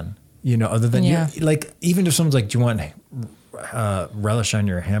relish on, other than, even if someone's like, do you want relish on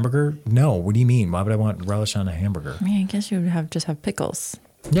your hamburger? No. What do you mean? Why would I want relish on a hamburger? I mean, I guess you would just have pickles.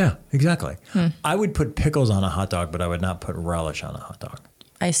 Yeah, exactly. I would put pickles on a hot dog, but I would not put relish on a hot dog.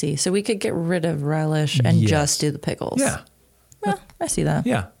 I see. So we could get rid of relish and just do the pickles. Yeah. Well, I see that.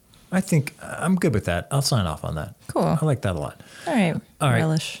 Yeah. I think I'm good with that. I'll sign off on that. Cool. I like that a lot. All right.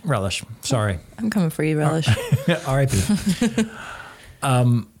 Relish. Relish. Sorry. I'm coming for you, relish. R.I.P.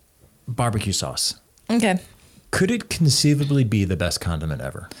 Barbecue sauce. Okay. Could it conceivably be the best condiment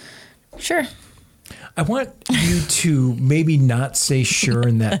ever? Sure. I want you to maybe not say sure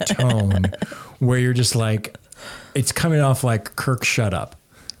in that tone where you're just like, it's coming off like, Kirk, shut up.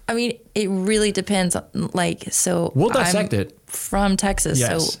 I mean, it really depends. We'll dissect it. From Texas.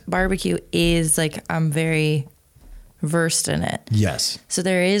 Yes. So barbecue is I'm very versed in it. Yes. So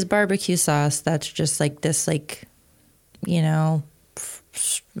there is barbecue sauce that's just this,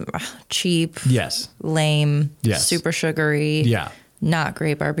 cheap, yes, lame, yes, super sugary, not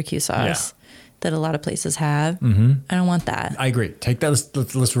great barbecue sauce that a lot of places have. I don't want that. I agree. Take that.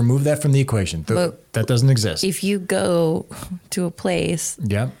 Let's remove that from the equation. That doesn't exist. If you go to a place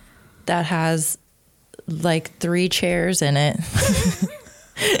that has 3 chairs in it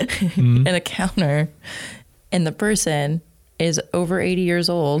and a counter, and the person is over 80 years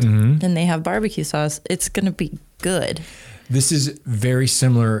old and they have barbecue sauce, it's going to be good. This is very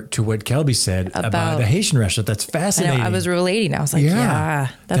similar to what Kelby said about the Haitian restaurant. That's I fascinating. know, I was relating. I was like, yeah,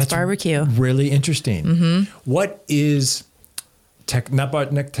 that's barbecue. Really interesting. What is not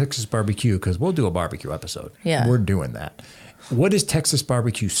Texas barbecue, because we'll do a barbecue episode. Yeah. We're doing that. What is Texas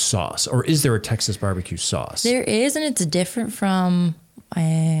barbecue sauce? Or is there a Texas barbecue sauce? There is, and it's different from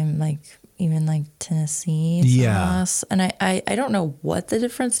even like Tennessee sauce. And I don't know what the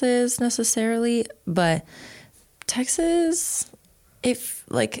difference is necessarily, but Texas, if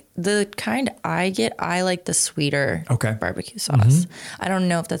like the kind I get, I like the sweeter barbecue sauce. I don't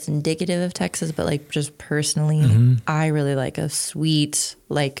know if that's indicative of Texas, but like just personally, I really like a sweet,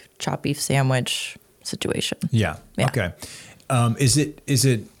 like chopped beef sandwich situation. Yeah. Okay. Is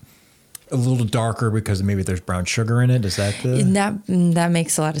it a little darker because maybe there's brown sugar in it? Is that the... That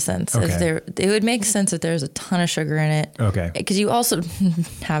makes a lot of sense. Okay. It would make sense if there's a ton of sugar in it. Okay. Because you also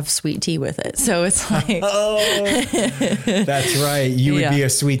have sweet tea with it. So it's like... That's right. You would be a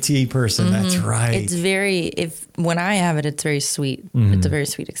sweet tea person. That's right. It's when I have it, it's very sweet. It's a very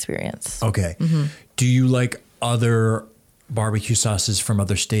sweet experience. Okay. Do you like other barbecue sauces from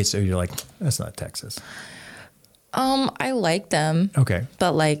other states, or you're like, that's not Texas? I like them. Okay.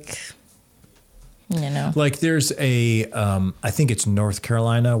 But like... Like there's I think it's North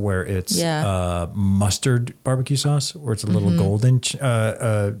Carolina where it's mustard barbecue sauce, where it's a little golden.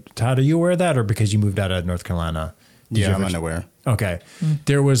 Todd, are you aware of that, or because you moved out of North Carolina? Yeah, I'm unaware. Okay.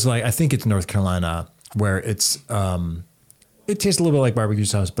 There was I think it's North Carolina where it's, it tastes a little bit like barbecue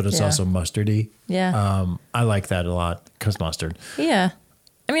sauce, but it's also mustardy. Yeah. I like that a lot because mustard. Yeah.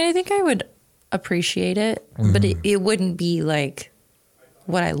 I mean, I think I would appreciate it, but it wouldn't be like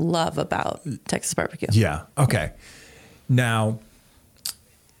what I love about Texas barbecue. Yeah. Okay. Now,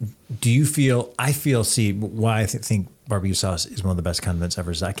 do you feel, why I think barbecue sauce is one of the best condiments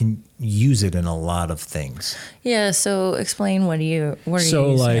ever is I can use it in a lot of things. Yeah. So explain, what are you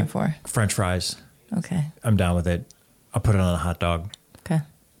using it for? French fries. Okay. I'm down with it. I'll put it on a hot dog. Okay.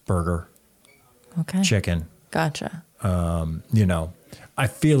 Burger. Okay. Chicken. Gotcha. I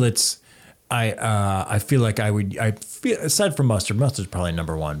feel I feel like aside from mustard's probably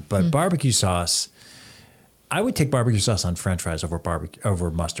number one, but barbecue sauce, I would take barbecue sauce on French fries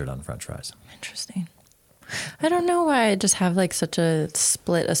over mustard on French fries. Interesting. I don't know why I just have like such a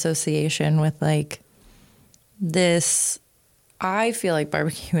split association with like this. I feel like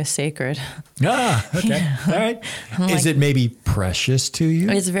barbecue is sacred. Ah, okay. All right. Is it maybe precious to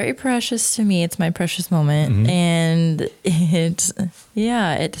you? It's very precious to me. It's my precious moment. And it's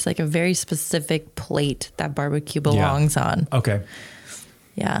like a very specific plate that barbecue belongs on. Okay.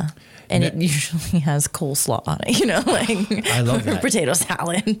 Yeah. And it usually has coleslaw on it, I love that. Potato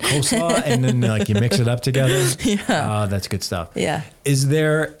salad. Coleslaw, and then you mix it up together. Yeah. That's good stuff. Yeah. Is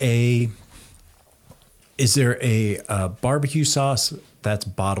there a barbecue sauce that's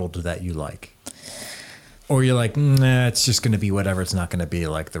bottled that you like? Or you're like, nah, it's just going to be whatever. It's not going to be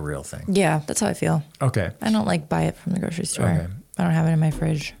like the real thing. Yeah, that's how I feel. Okay. I don't buy it from the grocery store. Okay. I don't have it in my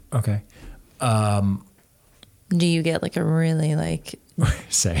fridge. Okay. Do you get like a really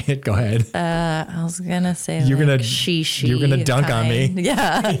say it? Go ahead. I was gonna say you're gonna shishi. You're gonna dunk on me.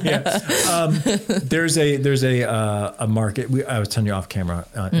 Yeah. There's a market. I was telling you off camera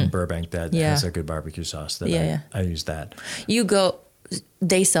in Burbank that has a good barbecue sauce. That I use that.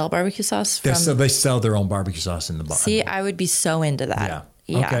 They sell barbecue sauce. They sell their own barbecue sauce in the bar. See, I would be so into that.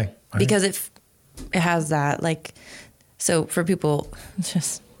 Yeah. Okay. All because it has that so for people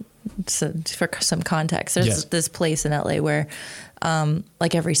for some context, there's this place in LA where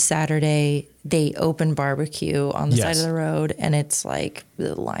every Saturday they open barbecue on the side of the road, and it's like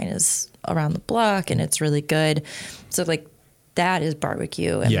the line is around the block and it's really good. So that is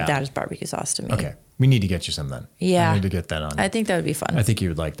barbecue, and that is barbecue sauce to me. Okay. We need to get you some then. Yeah. I need to get that on. I think that would be fun. I think you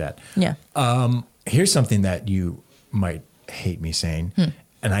would like that. Yeah. Here's something that you might hate me saying,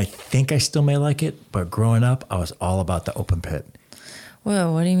 and I think I still may like it, but growing up, I was all about the open pit.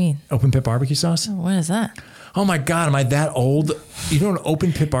 Whoa, what do you mean? Open pit barbecue sauce? What is that? Oh my God, am I that old? You know what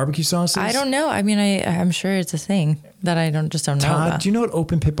open pit barbecue sauce is? I don't know. I mean, I'm sure it's a thing that I don't know Todd, about. do you know what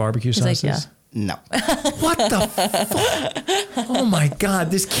open pit barbecue sauce is? No. What the fuck? Oh my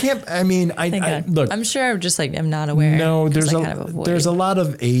God, this can't, I look. I'm sure I'm not aware. No, there's a lot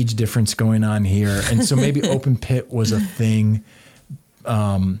of age difference going on here. And so maybe open pit was a thing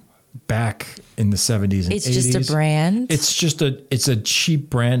back in the 70s and 80s. It's just a brand. It's a cheap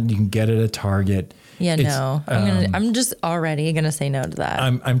brand. You can get it at Target. Yeah, no. I'm just already gonna say no to that.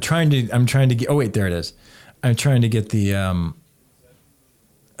 I'm trying to get. Oh wait, there it is. I'm trying to get the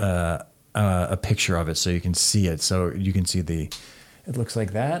a picture of it so you can see it. So you can see it looks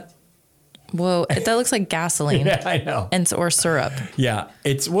like that. Whoa, that looks like gasoline. Yeah, I know. Or syrup. Yeah,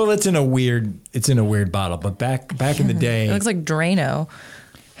 it's in a weird bottle. But back in the day, It looks like Drano.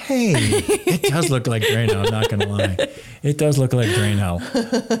 hey, it does look like Drano. I'm not gonna lie, it does look like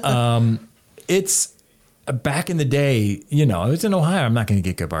Drano. It's back in the day. You know, I was in Ohio. I'm not gonna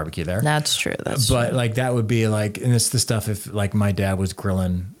get good barbecue there. That's true. That's But true. like that would be like, and it's the stuff if like my dad was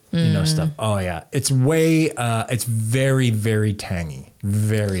grilling, you know, stuff. Oh yeah, it's it's very, very tangy,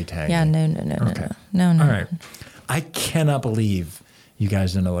 very tangy. Yeah, no. Okay. No. All right. I cannot believe you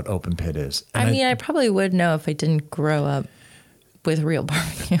guys don't know what open pit is. And I mean, I probably would know if I didn't grow up with real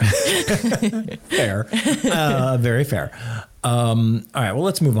barbecue. fair, very fair. All right, well,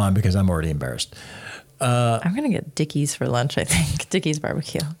 let's move on because I'm already embarrassed. I'm going to get Dickie's for lunch, I think. Dickie's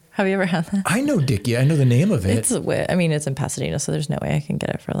barbecue. Have you ever had that? I know Dickie. I know the name of it. It's in Pasadena, so there's no way I can get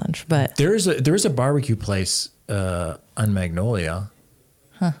it for lunch. But There's a barbecue place on Magnolia,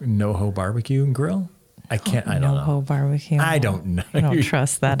 NoHo Barbecue and Grill. I can't. I don't know. NoHo barbecue. I don't know. I don't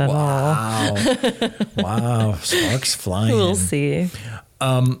trust that at all. Wow. Wow. Sparks flying. We'll see.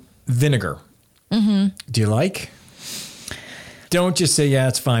 Vinegar. Mm-hmm. Do you like? Don't just say, yeah,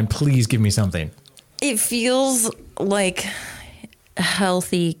 it's fine. Please give me something. It feels like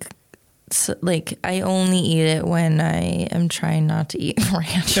healthy. Like I only eat it when I am trying not to eat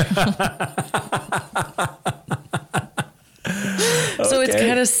ranch. So it's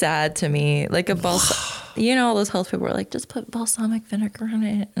kind of sad to me. Like all those health people are like, just put balsamic vinegar on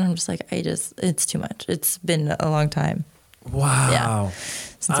it. And I'm just like, it's too much. It's been a long time Wow.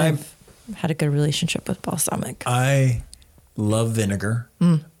 since I've had a good relationship with balsamic. I love vinegar.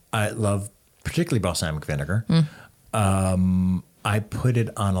 I love particularly balsamic vinegar. I put it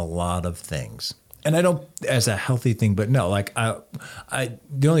on a lot of things. And I don't as a healthy thing, but no, like I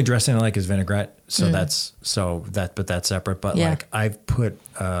the only dressing I like is vinaigrette. So that's separate. But like I put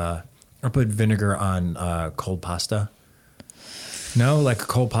vinegar on cold pasta. No, like a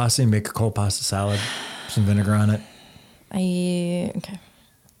cold pasta, you make a cold pasta salad, some vinegar on it. Okay.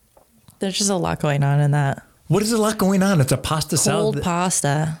 There's just a lot going on in that. What is a lot going on? It's a pasta salad. Cold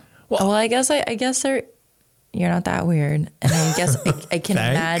pasta. Well, I guess you're not that weird. And I guess I can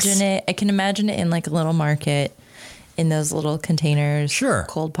imagine it. I can imagine it in like a little market in those little containers. Sure.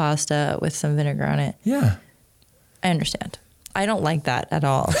 Cold pasta with some vinegar on it. Yeah. I understand. I don't like that at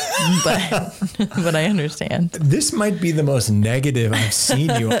all, but I understand. This might be the most negative I've seen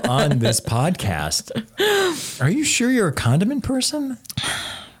you on this podcast. Are you sure you're a condiment person?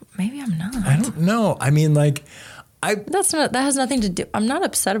 Maybe I'm not. I don't know. I mean, like, That has nothing to do. I'm not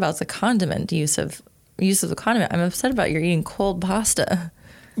upset about the condiment use of the condiment. I'm upset about you're eating cold pasta.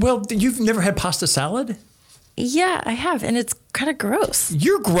 Well, you've never had pasta salad? Yeah, I have, and it's kind of gross.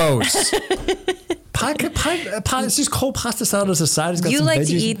 You're gross. It's just cold pasta salad as a side. It's got You some like to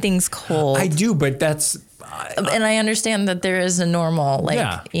veggies. eat things cold. I do, but that's and I understand that there is a normal, like,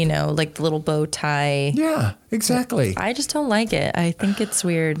 like the little bow tie. yeah, exactly. I just don't like it. I think it's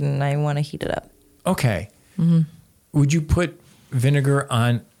weird and I want to heat it up. Okay. Would you put vinegar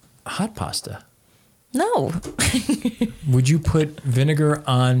on hot pasta? No. Would you put vinegar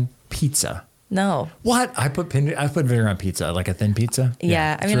on pizza? No. What? I put vinegar on pizza, like a thin pizza.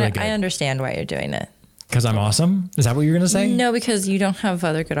 Yeah. I it's mean, really good. I understand why you're doing it. Because I'm awesome? Is that what you're going to say? No, because you don't have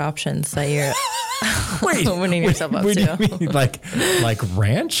other good options that you're Wait, opening yourself up what do to. you mean? Like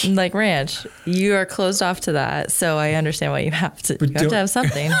ranch? Like ranch. You are closed off to that. So I understand why you have to. But You have to have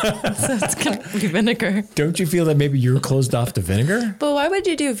something. So it's going to be vinegar. Don't you feel that maybe you're closed off to vinegar? But why would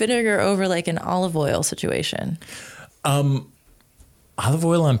you do vinegar over like an olive oil situation? Olive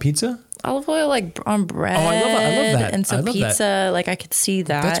oil on pizza? Olive oil like on bread. Oh, I love that. And so I love pizza, that. like I could see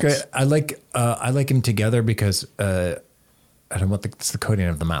that. That's great. I like them together because I don't want it's the coating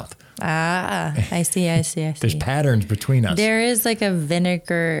of the mouth. I see. There's patterns between us. There is like a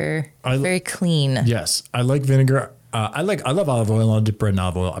vinegar, very clean. Yes, I like vinegar. I love olive oil. I'll dip bread in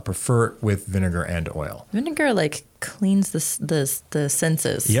olive oil. I prefer it with vinegar and oil. Vinegar like cleans the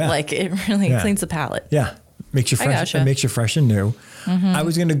senses. Yeah. Like it really cleans the palate. Yeah. Makes you fresh. gotcha. It makes you fresh and new. Mm-hmm. I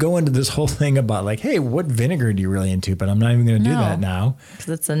was going to go into this whole thing about like, hey, what vinegar do you really into? But I'm not even going to do that now. Because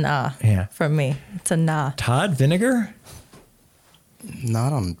it's a nah. Yeah. From me. It's a nah. Todd, vinegar?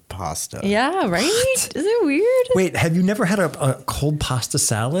 Not on pasta. Yeah, right? Is it weird? Wait, have you never had a cold pasta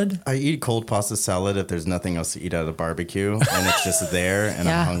salad? I eat cold pasta salad if there's nothing else to eat at a barbecue and it's just there and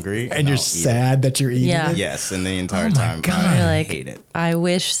Yeah. I'm hungry. And you're I'll eat sad that you're eating Yeah. it? Yes, and the entire my time God. I You're like, hate it. I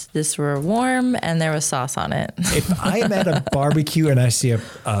wish this were warm and there was sauce on it. If I'm at a barbecue and I see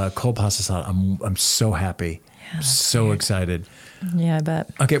a cold pasta salad, I'm so happy. So excited. Yeah, I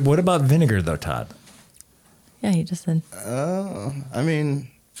bet. Okay, what about vinegar though, Todd? Yeah, he just said. I mean,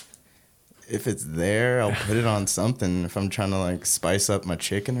 if it's there, I'll put it on something if I'm trying to like spice up my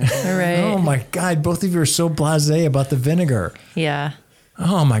chicken or something. Right. Oh my God, both of you are so blasé about the vinegar. Yeah.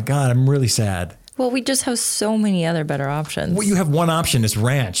 Oh my God, I'm really sad. Well, we just have so many other better options. Well, you have one option, it's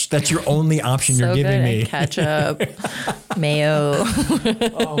ranch. That's your only option so you're giving good. me. And ketchup, mayo.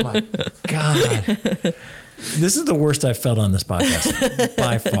 Oh my God. This is the worst I've felt on this podcast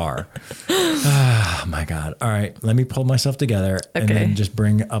by far. Oh my God. All right. Let me pull myself together and Okay. then just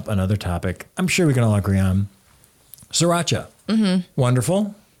bring up another topic I'm sure we can all agree on. Sriracha. Mm-hmm.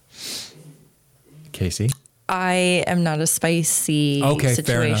 Wonderful. Casey. I am not a spicy Okay,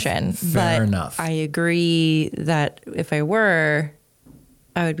 situation. Fair enough. I agree that if I were,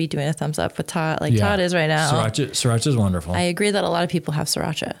 I would be doing a thumbs up with Todd, like Yeah. Todd is right now. Sriracha is wonderful. I agree that a lot of people have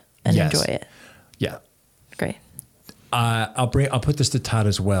sriracha and Yes. enjoy it. Yeah. Great. I'll put this to Todd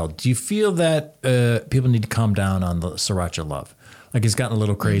as well. Do you feel that people need to calm down on the sriracha love? Like it's gotten a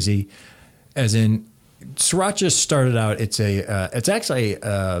little crazy, as in sriracha started out. It's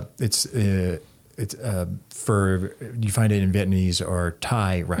for you find it in Vietnamese or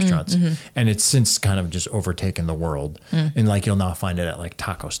Thai restaurants, and it's since kind of just overtaken the world. And like you'll now find it at like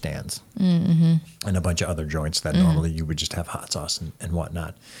taco stands and a bunch of other joints that normally you would just have hot sauce and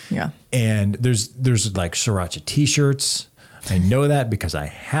whatnot. Yeah. And there's like sriracha T-shirts. I know that because I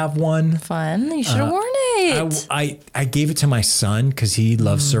have one. Fun. You should have worn it. I gave it to my son because he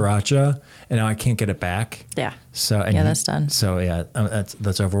loves sriracha, and now I can't get it back. Yeah. So Yeah, that's done. So yeah,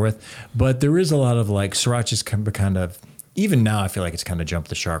 that's over with. But there is a lot of like sriracha's kind of even now. I feel like it's kind of jumped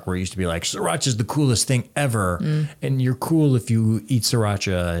the shark. Where it used to be like sriracha's the coolest thing ever, and you're cool if you eat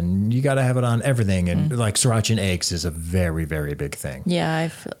sriracha, and you got to have it on everything. And like sriracha and eggs is a very very big thing. Yeah,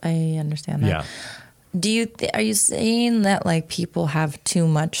 I understand that. Yeah. Are you saying that like people have too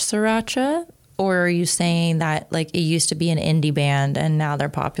much sriracha, or are you saying that like it used to be an indie band and now they're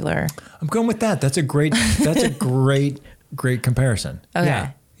popular? I'm going with that. That's a great great comparison. Okay.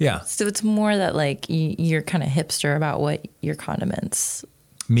 Yeah. Yeah. So it's more that like you're kind of hipster about what your condiments.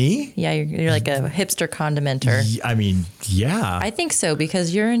 Me? Yeah, you're like a hipster condimenter. I mean, yeah. I think so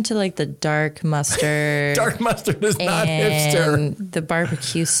because you're into like the dark mustard. Dark mustard is not hipster. And the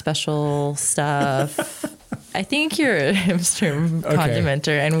barbecue special stuff. I think you're a hipster condimenter,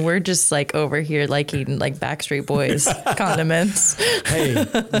 and we're just like over here liking like Backstreet Boys condiments. Hey,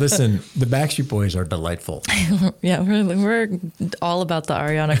 listen, the Backstreet Boys are delightful. Yeah, we're all about the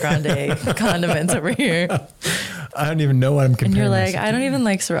Ariana Grande condiments over here. I don't even know what I'm comparing. And you're like, myself I don't to. even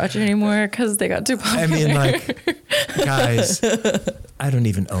like sriracha anymore because they got too popular. I mean, like, guys, I don't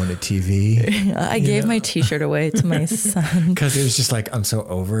even own a TV I gave my T-shirt away to my son. because it was just like I'm so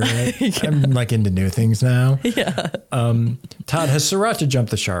over it. I'm like into new things now. Yeah. Todd, has sriracha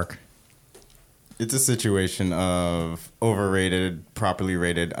jumped the shark? It's a situation of overrated, properly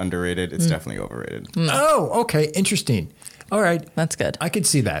rated, underrated. It's definitely overrated. Oh, okay, interesting. All right, That's good. I could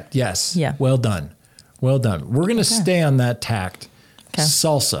see that. Yes. Yeah. Well done. Well done. We're going to stay on that tact. Okay.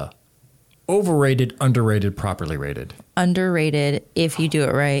 Salsa. Overrated, underrated, properly rated. Underrated if you do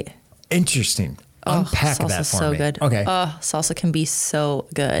it right. Interesting. Unpack that Salsa's for so me. good. Okay. Salsa can be so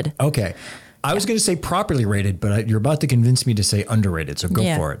good. Okay. I was going to say properly rated, but you're about to convince me to say underrated. So go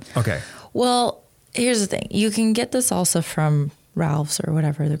Yeah. for it. Okay. Well, here's the thing. You can get the salsa from Ralph's or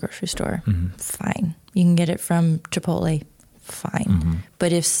whatever, the grocery store. Fine. You can get it from Chipotle. Fine.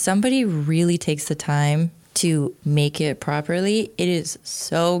 But if somebody really takes the time to make it properly, it is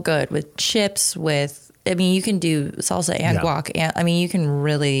so good with chips, you can do salsa and Yeah. guac. And I mean, it can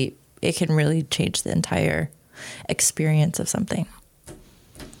really change the entire experience of something.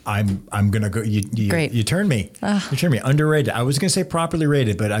 I'm gonna go. Great. You turned me. You turned me. Underrated. I was gonna say properly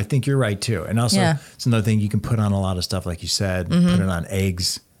rated, but I think you're right too. And also, Yeah. it's another thing you can put on a lot of stuff, like you said. Put it on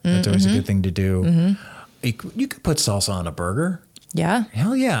eggs. That's always a good thing to do. You could put salsa on a burger. Yeah.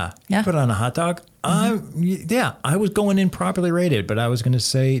 Hell yeah. Yeah. Put it on a hot dog. Yeah. I was going in properly rated, but I was gonna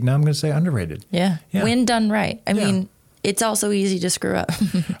say now I'm gonna say underrated. Yeah. Yeah. When done right. I Yeah. mean, it's also easy to screw up.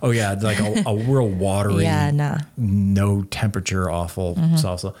 Oh yeah, like a real watery, Yeah, nah. no temperature, awful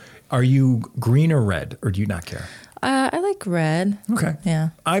salsa. Are you green or red, or do you not care? I like red. Okay. Yeah.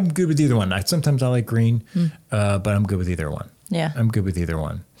 I'm good with either one. Sometimes I like green, but I'm good with either one. Yeah. I'm good with either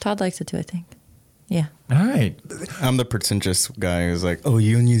one. Todd likes it too, I think. Yeah. All right. I'm the pretentious guy who's like, oh,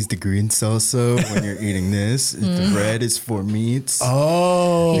 you don't use the green salsa when you're eating this. The red is for meats.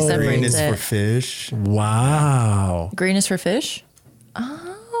 Oh, He Green separates is for it. fish. wow. Green is for fish?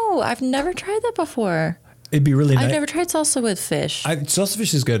 Oh, I've never tried that before. It'd be really I've nice. never tried salsa with fish. Salsa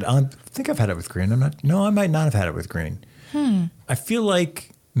fish is good. I think I've had it with green. I might not have had it with green. I feel like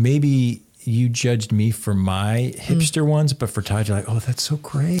maybe you judged me for my hipster ones, but for Todd, you're like, oh, that's so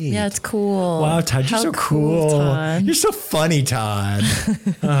great. Yeah, it's cool. Wow, Todd, you're How so cool. Todd. You're so funny, Todd.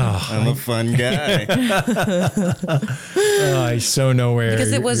 I'm a fun guy. Oh, he's so nowhere.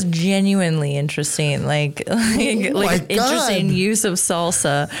 Because it was genuinely interesting, like interesting use of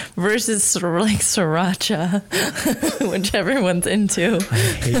salsa versus like sriracha, which everyone's into.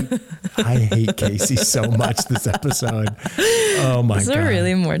 I hate Casey so much this episode. Oh my It's God. a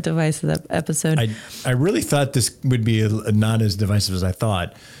really more divisive episode. I really thought this would be not as divisive as I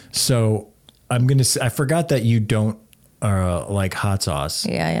thought. So I'm going to say, I forgot that you don't like hot sauce.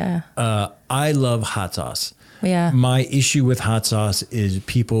 yeah. I love hot sauce. Yeah. My issue with hot sauce is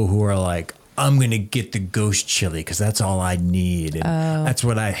people who are like, I'm going to get the ghost chili because that's all I need. And that's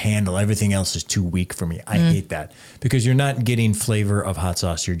what I handle. Everything else is too weak for me. I hate that because you're not getting flavor of hot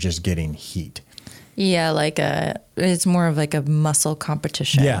sauce. You're just getting heat. Yeah, it's more of like a muscle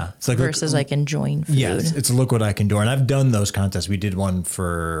competition. Yeah, it's like versus like enjoying food. Yeah, it's look what I can do. And I've done those contests. We did one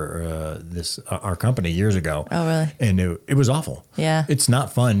for our company years ago. Oh, really? And it was awful. Yeah. It's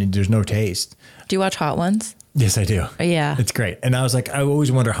not fun. There's no taste. Do you watch Hot Ones? Yes, I do. Yeah. It's great. And I was like, I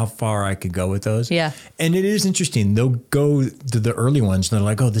always wonder how far I could go with those. Yeah. And it is interesting. They'll go to the early ones and they're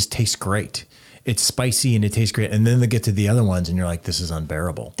like, oh, this tastes great. It's spicy and it tastes great. And then they get to the other ones and you're like, this is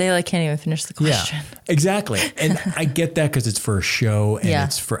unbearable. They like can't even finish the question. Yeah, exactly. And I get that because it's for a show and Yeah.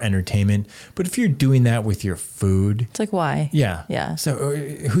 it's for entertainment. But if you're doing that with your food, It's like, why? yeah. Yeah. So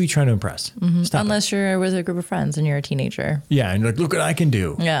who are you trying to impress? Stop it. Unless you're with a group of friends and you're a teenager. Yeah. And you're like, look what I can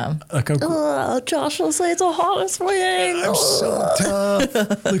do. Yeah. Like, Josh will say it's the hottest wing. I'm so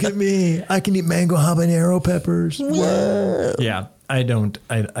tough. Look at me. I can eat mango habanero peppers. Whoa. Yeah. I don't.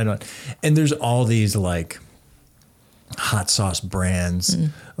 And there's all these like hot sauce brands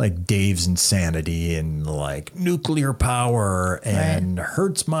like Dave's Insanity and like Nuclear Power and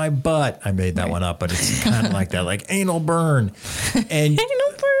Hurts My Butt. I made that one up, but it's kind of like that, like Anal Burn. And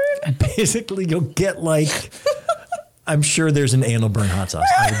Anal burn. basically you'll get like, I'm sure there's an anal burn hot sauce.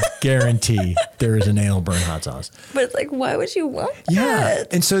 I guarantee there is an anal burn hot sauce. But it's like, why would you want Yeah.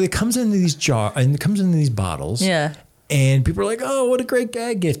 that? And so it comes into these and it comes into these bottles. Yeah. And people are like, oh, what a great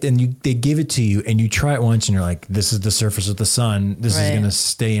gag gift. And they give it to you and you try it once and you're like, this is the surface of the sun. This is Right. going to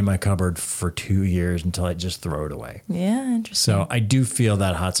stay in my cupboard for 2 years until I just throw it away. Yeah, interesting. So I do feel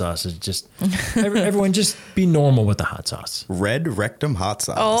that hot sauce is just, everyone just be normal with the hot sauce. Red Rectum hot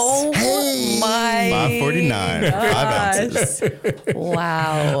sauce. Oh my. $5.49. 5 ounces.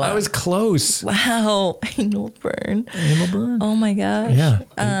 Wow. I was close. Wow. Anal burn. Anal burn. Oh my gosh.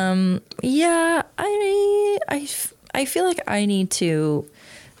 Yeah. Yeah, I feel like I need to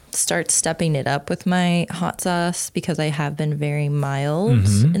start stepping it up with my hot sauce because I have been very mild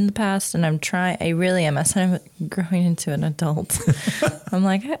in the past, and I really am. As I'm growing into an adult, I'm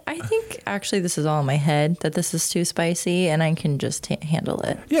like, I think actually this is all in my head, that this is too spicy and I can just handle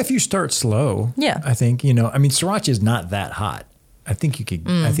it. Yeah, if you start slow. Yeah. I think, sriracha is not that hot. I think you could,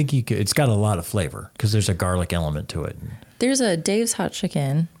 it's got a lot of flavor because there's a garlic element to it. There's a Dave's Hot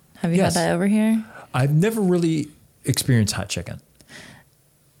Chicken. Have you Yes. had that over here? I've never really experienced hot chicken.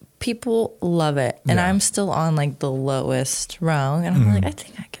 People love it. And Yeah. I'm still on like the lowest rung. And I'm like, I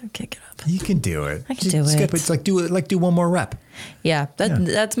think I can kick it up. You can do it. I can do it. It's like do one more rep. Yeah,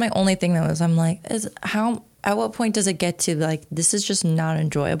 that's my only thing though, is I'm like, at what point does it get to like, this is just not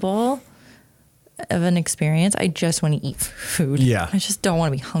enjoyable of an experience? I just want to eat food. Yeah. I just don't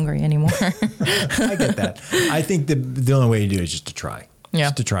want to be hungry anymore. I get that. I think the only way to do it is just to try. Yeah.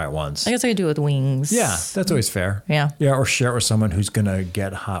 Just to try it once. I guess I could do it with wings. Yeah, that's always fair. Yeah. Yeah, or share it with someone who's going to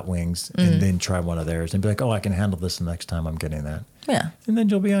get hot wings and then try one of theirs and be like, oh, I can handle this the next time I'm getting that. Yeah. And then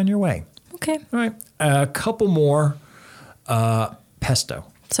you'll be on your way. Okay. All right. A couple more. Pesto.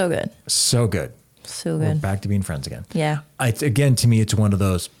 So good. So good. So We're good. back to being friends again. Yeah. Again, to me, it's one of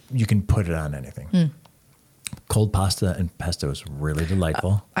those, you can put it on anything. Cold pasta and pesto is really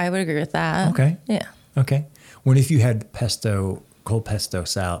delightful. I would agree with that. Okay. Yeah. Okay. What if you had cold pesto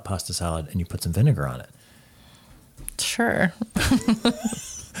salad, pasta salad, and you put some vinegar on it? Sure.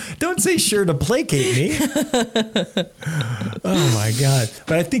 Don't say sure to placate me. Oh my God.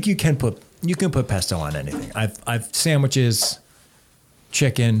 But I think you can put pesto on anything. I've sandwiches,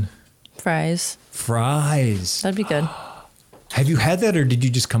 chicken, Fries. fries. That'd be good. Have you had that or did you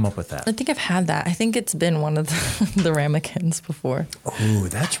just come up with that? I think I've had that. I think it's been one of the ramekins before. Ooh,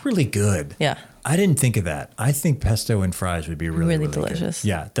 that's really good. Yeah. I didn't think of that. I think pesto and fries would be really good. delicious.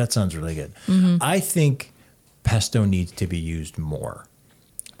 Yeah, that sounds really good. I think pesto needs to be used more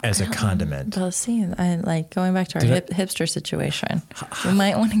as a condiment. But see, I like going back to our Did hipster situation. We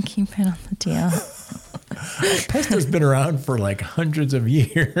might want to keep it on the DL. Pesto's been around for like hundreds of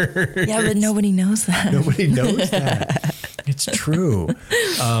years. Yeah, but nobody knows that. Nobody knows that. It's true.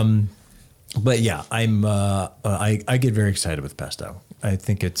 But yeah, I get very excited with pesto. I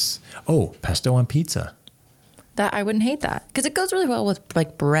think it's pesto on pizza. That I wouldn't hate that because it goes really well with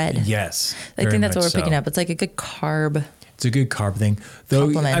like bread. Yes, I think that's what we're picking up. It's like a good carb. It's a good carb thing. Though I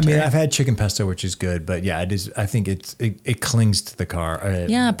mean, Complimentary. I've had chicken pesto, which is good, but yeah, it is. I think it clings to the car.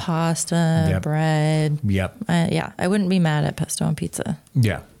 Yeah, pasta, Yep. bread. Yep. Yeah, I wouldn't be mad at pesto on pizza.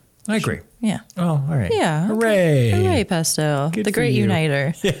 Yeah. I agree. Yeah. Oh, all right. Yeah. Hooray. Okay. Hooray, pesto. Good The for great you.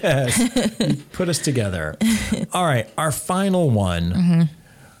 uniter. Yes. You put us together. All right. Our final one, Mm-hmm.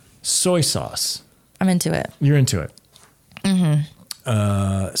 soy sauce. I'm into it. You're into it.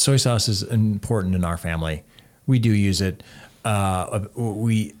 Soy sauce is important in our family. We do use it.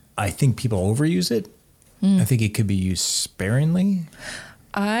 I think people overuse it. I think it could be used sparingly.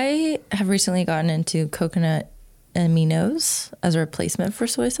 I have recently gotten into coconut aminos as a replacement for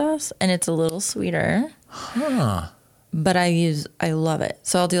soy sauce, and it's a little sweeter. But I love it.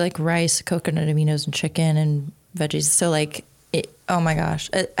 So I'll do like rice, coconut aminos, and chicken and veggies. So like, oh my gosh,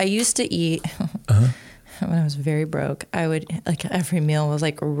 I used to eat when I was very broke. I would like every meal was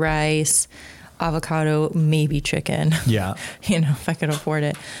like rice, avocado, maybe chicken. Yeah. If I could afford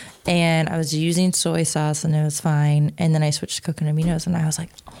it. And I was using soy sauce and it was fine. And then I switched to coconut aminos and I was like,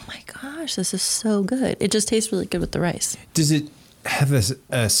 oh my gosh, this is so good. It just tastes really good with the rice. Does it have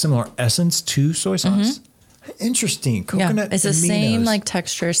a similar essence to soy sauce? Interesting. Coconut it's the aminos. same like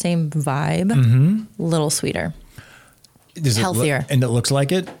texture, same vibe, little sweeter. Does it healthier. and it looks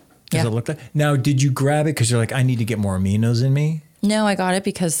like it? Does Yeah. it look like? Now, did you grab it because you're like, I need to get more aminos in me? No, I got it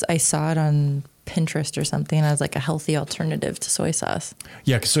because I saw it on Pinterest or something as like a healthy alternative to soy sauce.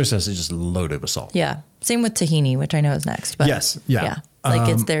 Yeah, because soy sauce is just loaded with salt. Yeah. Same with tahini, which I know is next. But Yes, yeah. Like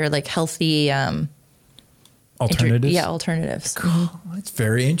it's their like healthy Alternatives? alternatives. It's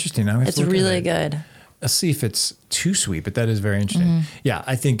very interesting. Now I have It's to look at really it. good. Let's see if it's too sweet, but that is very interesting. Yeah,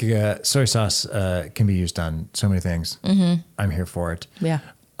 I think soy sauce can be used on so many things. I'm here for it. Yeah.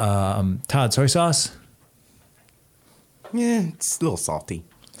 Todd, soy sauce? Yeah, it's a little salty.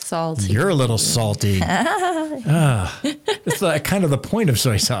 Salty. You're a little salty. It's like kind of the point of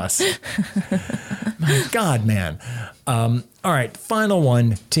soy sauce. My God, man. All right, final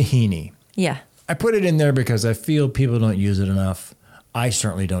one, tahini. Yeah. I put it in there because I feel people don't use it enough. I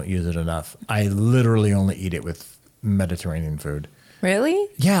certainly don't use it enough. I literally only eat it with Mediterranean food. Really?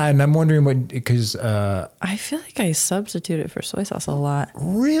 Yeah, and I'm wondering what, because I feel like I substitute it for soy sauce a lot.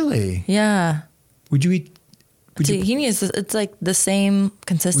 really, Yeah. would you eat? Tahini is it's like the same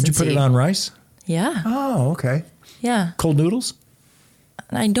consistency. Would you put it on rice? Yeah. Oh, okay. Yeah. Cold noodles?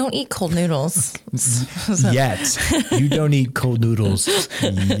 I don't eat cold noodles. Yet. You don't eat cold noodles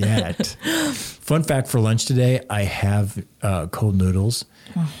yet. Fun fact for lunch today, I have cold noodles.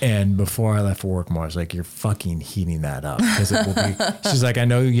 And before I left for work, I was like, you're fucking heating that up. Because it will be, she's like, I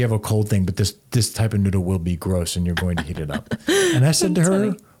know you have a cold thing, but this type of noodle will be gross and you're going to heat it up. And I said to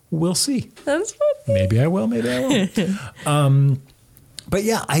her, we'll see. That's funny. Maybe I will, maybe I won't. But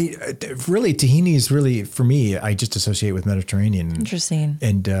yeah, I really, tahini is really, for me, I just associate with Mediterranean. Interesting.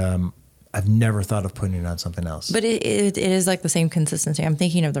 And I've never thought of putting it on something else. But it is like the same consistency. I'm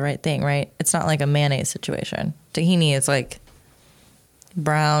thinking of the right thing, right? It's not like a mayonnaise situation. Tahini is like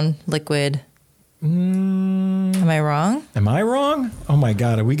brown, liquid. Am I wrong? Am I wrong? Oh my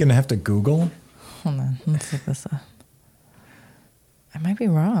God, are we going to have to Google? Hold on. Let's look this up. I might be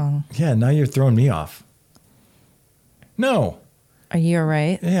wrong. Yeah, now you're throwing me off. No. Are you all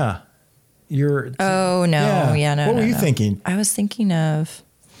right? Yeah. You're. Oh, no. Yeah, no. What were no, you no. thinking? I was thinking of.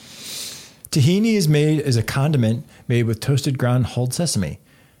 Tahini is made as a condiment made with toasted ground hulled sesame.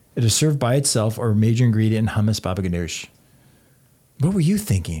 It is served by itself or a major ingredient in hummus baba ganoush. What were you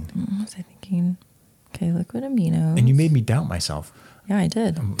thinking? What was I thinking? Okay, liquid aminos. And you made me doubt myself. Yeah, I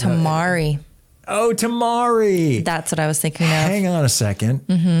did. Tamari. Oh, tamari. That's what I was thinking of. Hang on a second.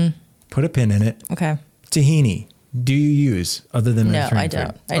 Mm-hmm. Put a pin in it. Okay. Tahini. Do you use other than No, I Mediterranean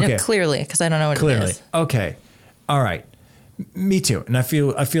don't. food? I know clearly because I don't know what it Clearly. is. Okay. All right. Me too. And I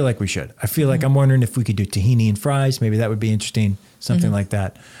feel like we should. I feel like I'm wondering if we could do tahini and fries. Maybe that would be interesting. Something like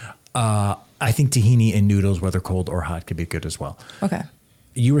that. I think tahini and noodles, whether cold or hot, could be good as well. Okay.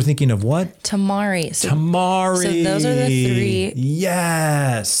 You were thinking of what? Tamari. So Tamari. So those are the three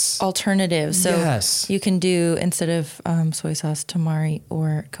Yes. alternatives. So Yes. you can do, instead of soy sauce, tamari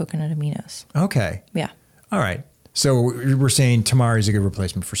or coconut aminos. Okay. Yeah. All right. So we're saying tamari is a good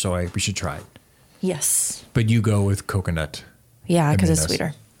replacement for soy. We should try it. Yes. But you go with coconut. Yeah, because it's aminos.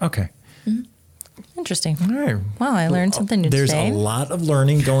 sweeter. Okay. Interesting. All right. Wow, I learned something new There's today. a lot of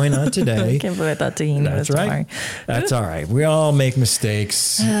learning going on I today. can't believe I thought tahini That's was right. That's all right. We all make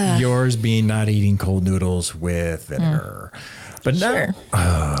mistakes. Yours being not eating cold noodles with vinegar. But now, Sure.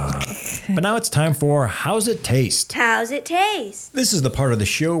 but now it's time for How's It Taste? How's it taste? This is the part of the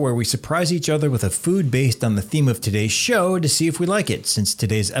show where we surprise each other with a food based on the theme of today's show to see if we like it. Since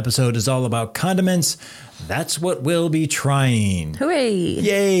today's episode is all about condiments, that's what we'll be trying. Hooray.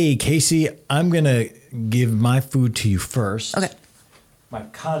 Yay, Casey, I'm going to give my food to you first. Okay. My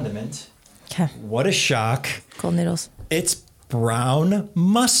condiment. Okay. What a shock. Cold noodles. It's brown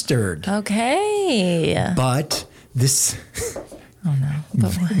mustard. Okay. But this, Oh no.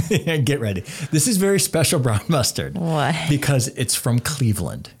 But what? get ready. This is very special brown mustard. Why? Because it's from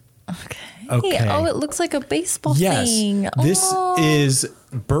Cleveland. Okay. Okay. Oh, it looks like a baseball Yes. thing. This Oh. is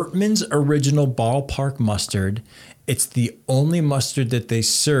Bertman's original ballpark mustard. It's the only mustard that they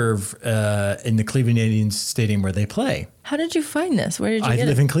serve in the Cleveland Indians stadium where they play. How did you find this? Where did you I get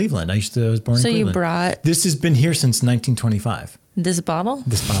live it? in Cleveland. I was born in So you Cleveland. brought This has been here since 1925. this bottle?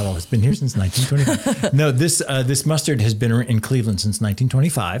 This bottle has been here since 1925. No, this mustard has been in Cleveland since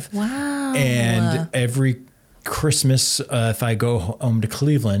 1925. Wow. And every Christmas, if I go home to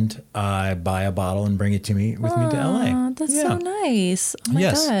Cleveland, I buy a bottle and bring it with me to LA. Oh, that's so nice. Oh my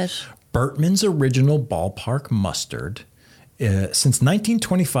Yes. gosh. Bertman's original ballpark mustard. Since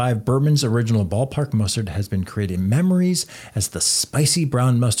 1925, Bertman's original ballpark mustard has been creating memories as the spicy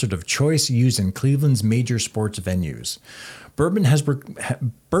brown mustard of choice used in Cleveland's major sports venues.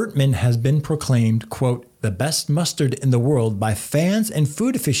 Bertman has been proclaimed, quote, the best mustard in the world by fans and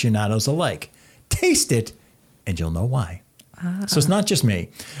food aficionados alike. Taste it, and you'll know why. So it's not just me.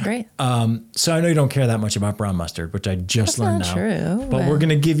 Great. So I know you don't care that much about brown mustard, which I just That's learned not now. true, But we're going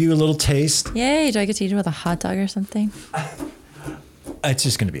to give you a little taste. Yay. Do I get to eat it with a hot dog or something? It's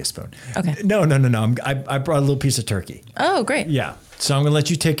just going to be a spoon. Okay. No. I brought a little piece of turkey. Oh, great. Yeah. So I'm going to let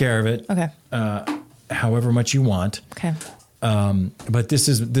you take care of it. Okay. However much you want. Okay. But this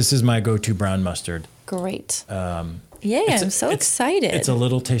is my go-to brown mustard. Great. Yay. I'm so excited. It's a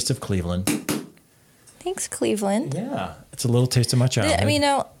little taste of Cleveland. Thanks, Cleveland. Yeah. It's a little taste of my childhood. I mean,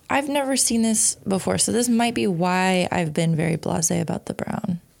 now, I've never seen this before, so this might be why I've been very blasé about the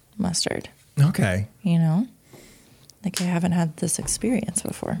brown mustard. Okay. You know? Like, I haven't had this experience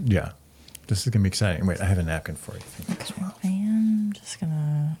before. Yeah. This is going to be exciting. Wait, I have a napkin for you. I am just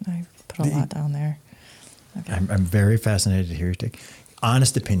gonna. I put a lot down there. Okay. I'm very fascinated to hear your take.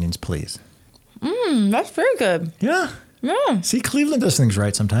 Honest opinions, please. That's very good. Yeah. Yeah. See, Cleveland does things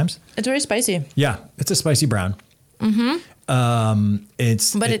right sometimes. It's very spicy, Yeah. It's a spicy brown. Mm-hmm.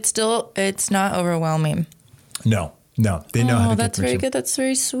 it's not overwhelming. No. They know how to That's get very good. That's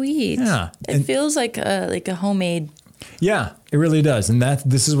very sweet. Yeah. It And- feels like a homemade. Yeah, it really does, and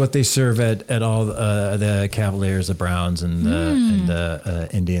this is what they serve at all the Cavaliers, the Browns, and the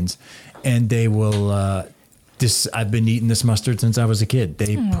Indians, and they will. I've been eating this mustard since I was a kid.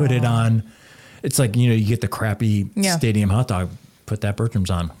 They put it on. It's like you get the crappy stadium hot dog. Put that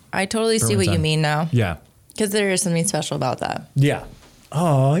Bertram's on. I totally see what Bertram's you on. mean now. Yeah, Because there is something special about that. yeah.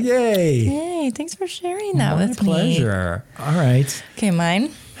 Oh, yay! Yay, thanks for sharing that My with me. pleasure. All right. Okay,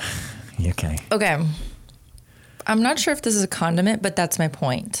 mine. Okay. Okay. I'm not sure if this is a condiment, but that's my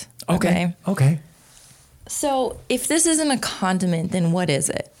point. Okay. So if this isn't a condiment, then what is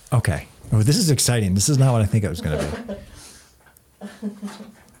it? Okay. Oh, this is exciting. This is not what I think it was going to be.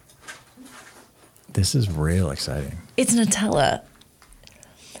 This is real exciting. It's Nutella.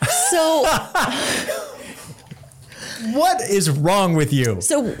 So, What is wrong with you?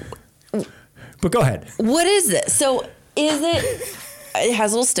 so But go ahead. what is this? So is it? It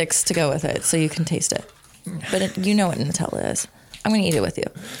has little sticks to go with it, so you can taste it. But you know what Nutella is. I'm gonna eat it with you.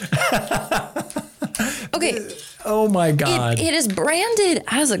 Okay. Oh my God. It is branded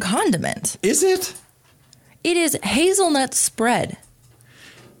as a condiment. Is it? It is hazelnut spread.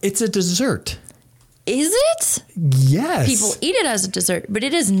 It's a dessert. Is it? Yes. People eat it as a dessert, but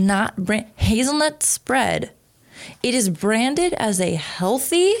it is not hazelnut spread. It is branded as a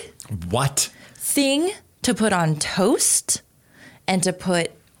healthy What? thing to put on toast and to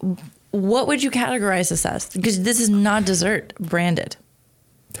put. What would you categorize this as? Because this is not dessert branded.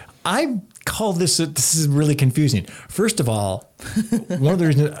 I call this. This is really confusing. First of all, one of the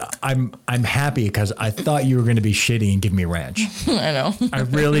reasons I'm happy because I thought you were going to be shitty and give me ranch. I know. I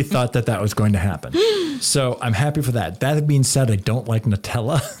really thought that was going to happen. So I'm happy for that. That being said, I don't like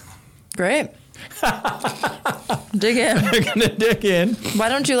Nutella. Great. Dig in. I'm gonna dig in. Why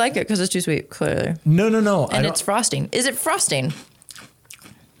don't you like it? Because it's too sweet, clearly. No. And it's frosting. Is it frosting?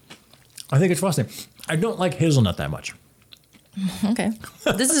 I think it's frosting. I don't like hazelnut that much. Okay.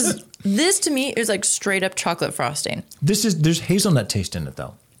 This to me is like straight up chocolate frosting. There's hazelnut taste in it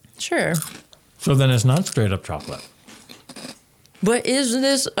though. Sure. So then it's not straight up chocolate. But is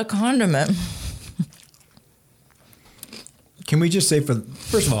this a condiment? Can we just say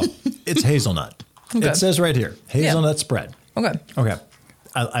first of all, it's hazelnut. Okay. It says right here, hazelnut spread. Okay. Okay.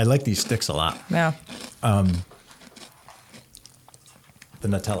 I like these sticks a lot. Yeah. The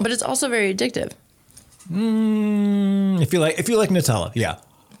Nutella. But it's also very addictive. If you like Nutella, yeah.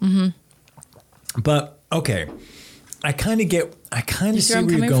 Mm-hmm. But okay, I kind of see where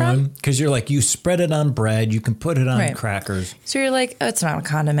you're going because you're like, you spread it on bread, you can put it on crackers. So you're like, oh, it's not a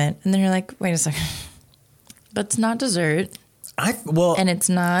condiment, and then you're like, wait a second, but it's not dessert, and it's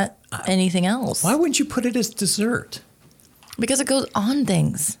not anything else. Why wouldn't you put it as dessert? Because it goes on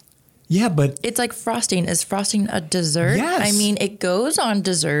things. Yeah, but It's like frosting. Is frosting a dessert? Yes. I mean, it goes on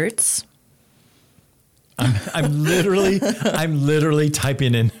desserts. I'm literally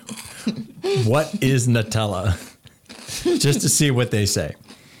typing in what is Nutella just to see what they say.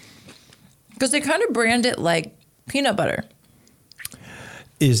 Because they kind of brand it like peanut butter.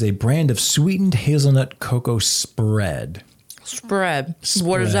 Is a brand of sweetened hazelnut cocoa spread. Spread.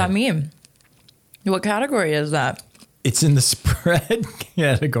 What does that mean? What category is that? It's in the spread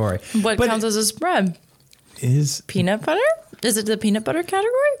category. What counts as a spread? Is Peanut butter? Is it the peanut butter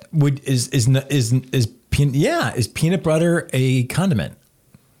category? Is peanut butter a condiment?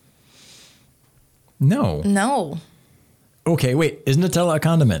 No. No. Okay, wait. Is Nutella a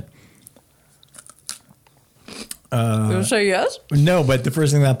condiment? You'll say yes? No, but the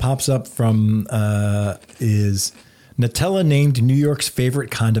first thing that pops up from is Nutella named New York's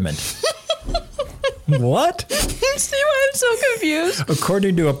favorite condiment. What? See why I'm so confused?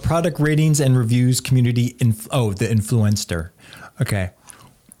 According to a product ratings and reviews community, the Influencer. Okay.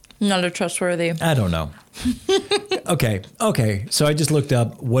 Not a trustworthy. I don't know. Okay. So I just looked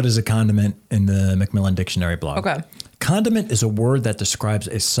up what is a condiment in the Macmillan Dictionary blog. Okay. Condiment is a word that describes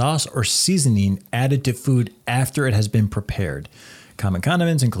a sauce or seasoning added to food after it has been prepared. Common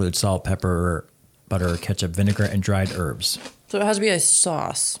condiments include salt, pepper, butter, ketchup, vinegar, and dried herbs. So it has to be a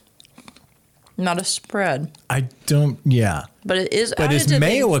sauce, not a spread. Yeah. But it is But added is to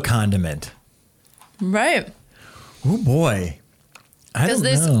mayo a condiment? Right. Oh, boy. I Because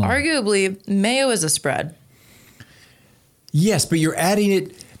don't know. arguably, mayo is a spread. Yes, but you're adding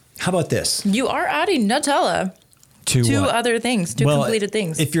it. How about this? You are adding Nutella To what? other things, to completed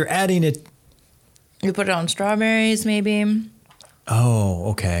things. If you're adding it. You put it on strawberries, maybe.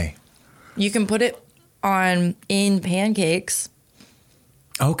 Oh, okay. You can put it in pancakes,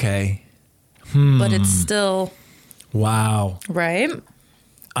 Okay. but it's still, Wow. right?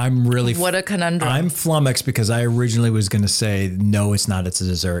 I'm really. What a conundrum. I'm flummoxed because I originally was going to say, no, it's not. It's a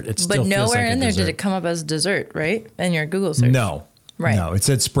dessert. It still But feels nowhere like a in there dessert. did it come up as dessert, right? In your Google search. No. Right. No, it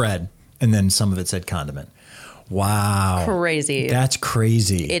said spread, and then some of it said condiment. Wow. Crazy. That's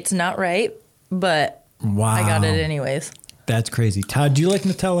crazy. It's not right, but Wow. I got it anyways. That's crazy. Todd, do you like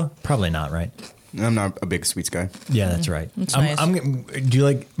Nutella? Probably not, right? I'm not a big sweets guy. Yeah, that's right. It's I'm, nice. do you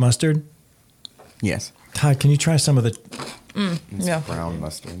like mustard? Yes. Todd, can you try some of the... It's Yeah. brown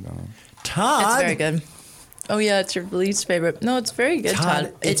mustard. Todd! It's very good. Oh, yeah, it's your least favorite. No, it's very good,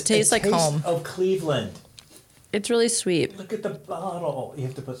 Todd. It tastes like home. of Cleveland. It's really sweet. Look at the bottle. You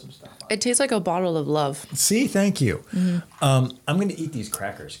have to put some stuff on. It tastes like a bottle of love. See, thank you. I'm going to eat these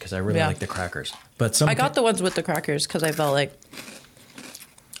crackers because I really Yeah. like the crackers. But some I got the ones with the crackers because I felt like,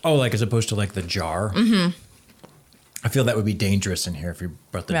 Oh, like as opposed to like the jar? Mm-hmm. I feel that would be dangerous in here if you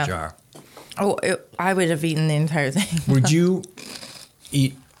brought the Yeah. jar. I would have eaten the entire thing. Would you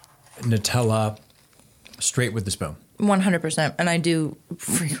eat Nutella straight with the spoon? 100%. And I do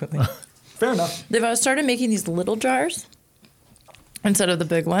frequently. Fair enough. If I started making these little jars instead of the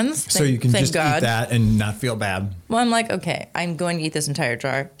big ones, So you can thank just God. eat that and not feel bad. Well, I'm like, okay, I'm going to eat this entire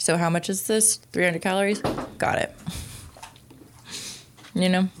jar. So how much is this? 300 calories? Got it. You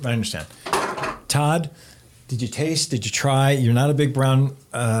know? I understand. Todd, did you taste? Did you try? You're not a big brown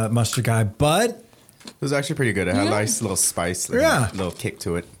mustard guy, but It was actually pretty good. It had a nice little spice, like Yeah. a little kick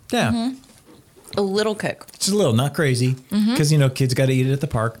to it. yeah, A little kick. just a little, not crazy, because kids got to eat it at the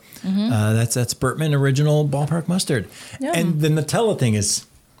park. That's Burtman original ballpark mustard, Yeah. and the Nutella thing is.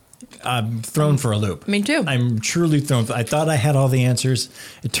 I'm thrown for a loop. Me too. I'm truly thrown. I thought I had all the answers.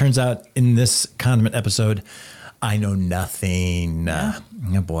 It turns out in this condiment episode, I know nothing.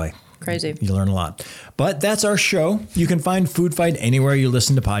 Oh boy. Crazy. You learn a lot. But that's our show. You can find Food Fight anywhere you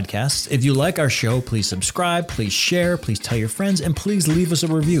listen to podcasts. If you like our show, please subscribe, please share, please tell your friends, and please leave us a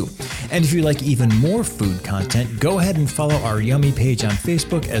review. And if you like even more food content, go ahead and follow our Yummy page on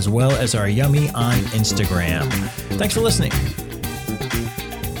Facebook as well as our Yummy on Instagram. Thanks for listening.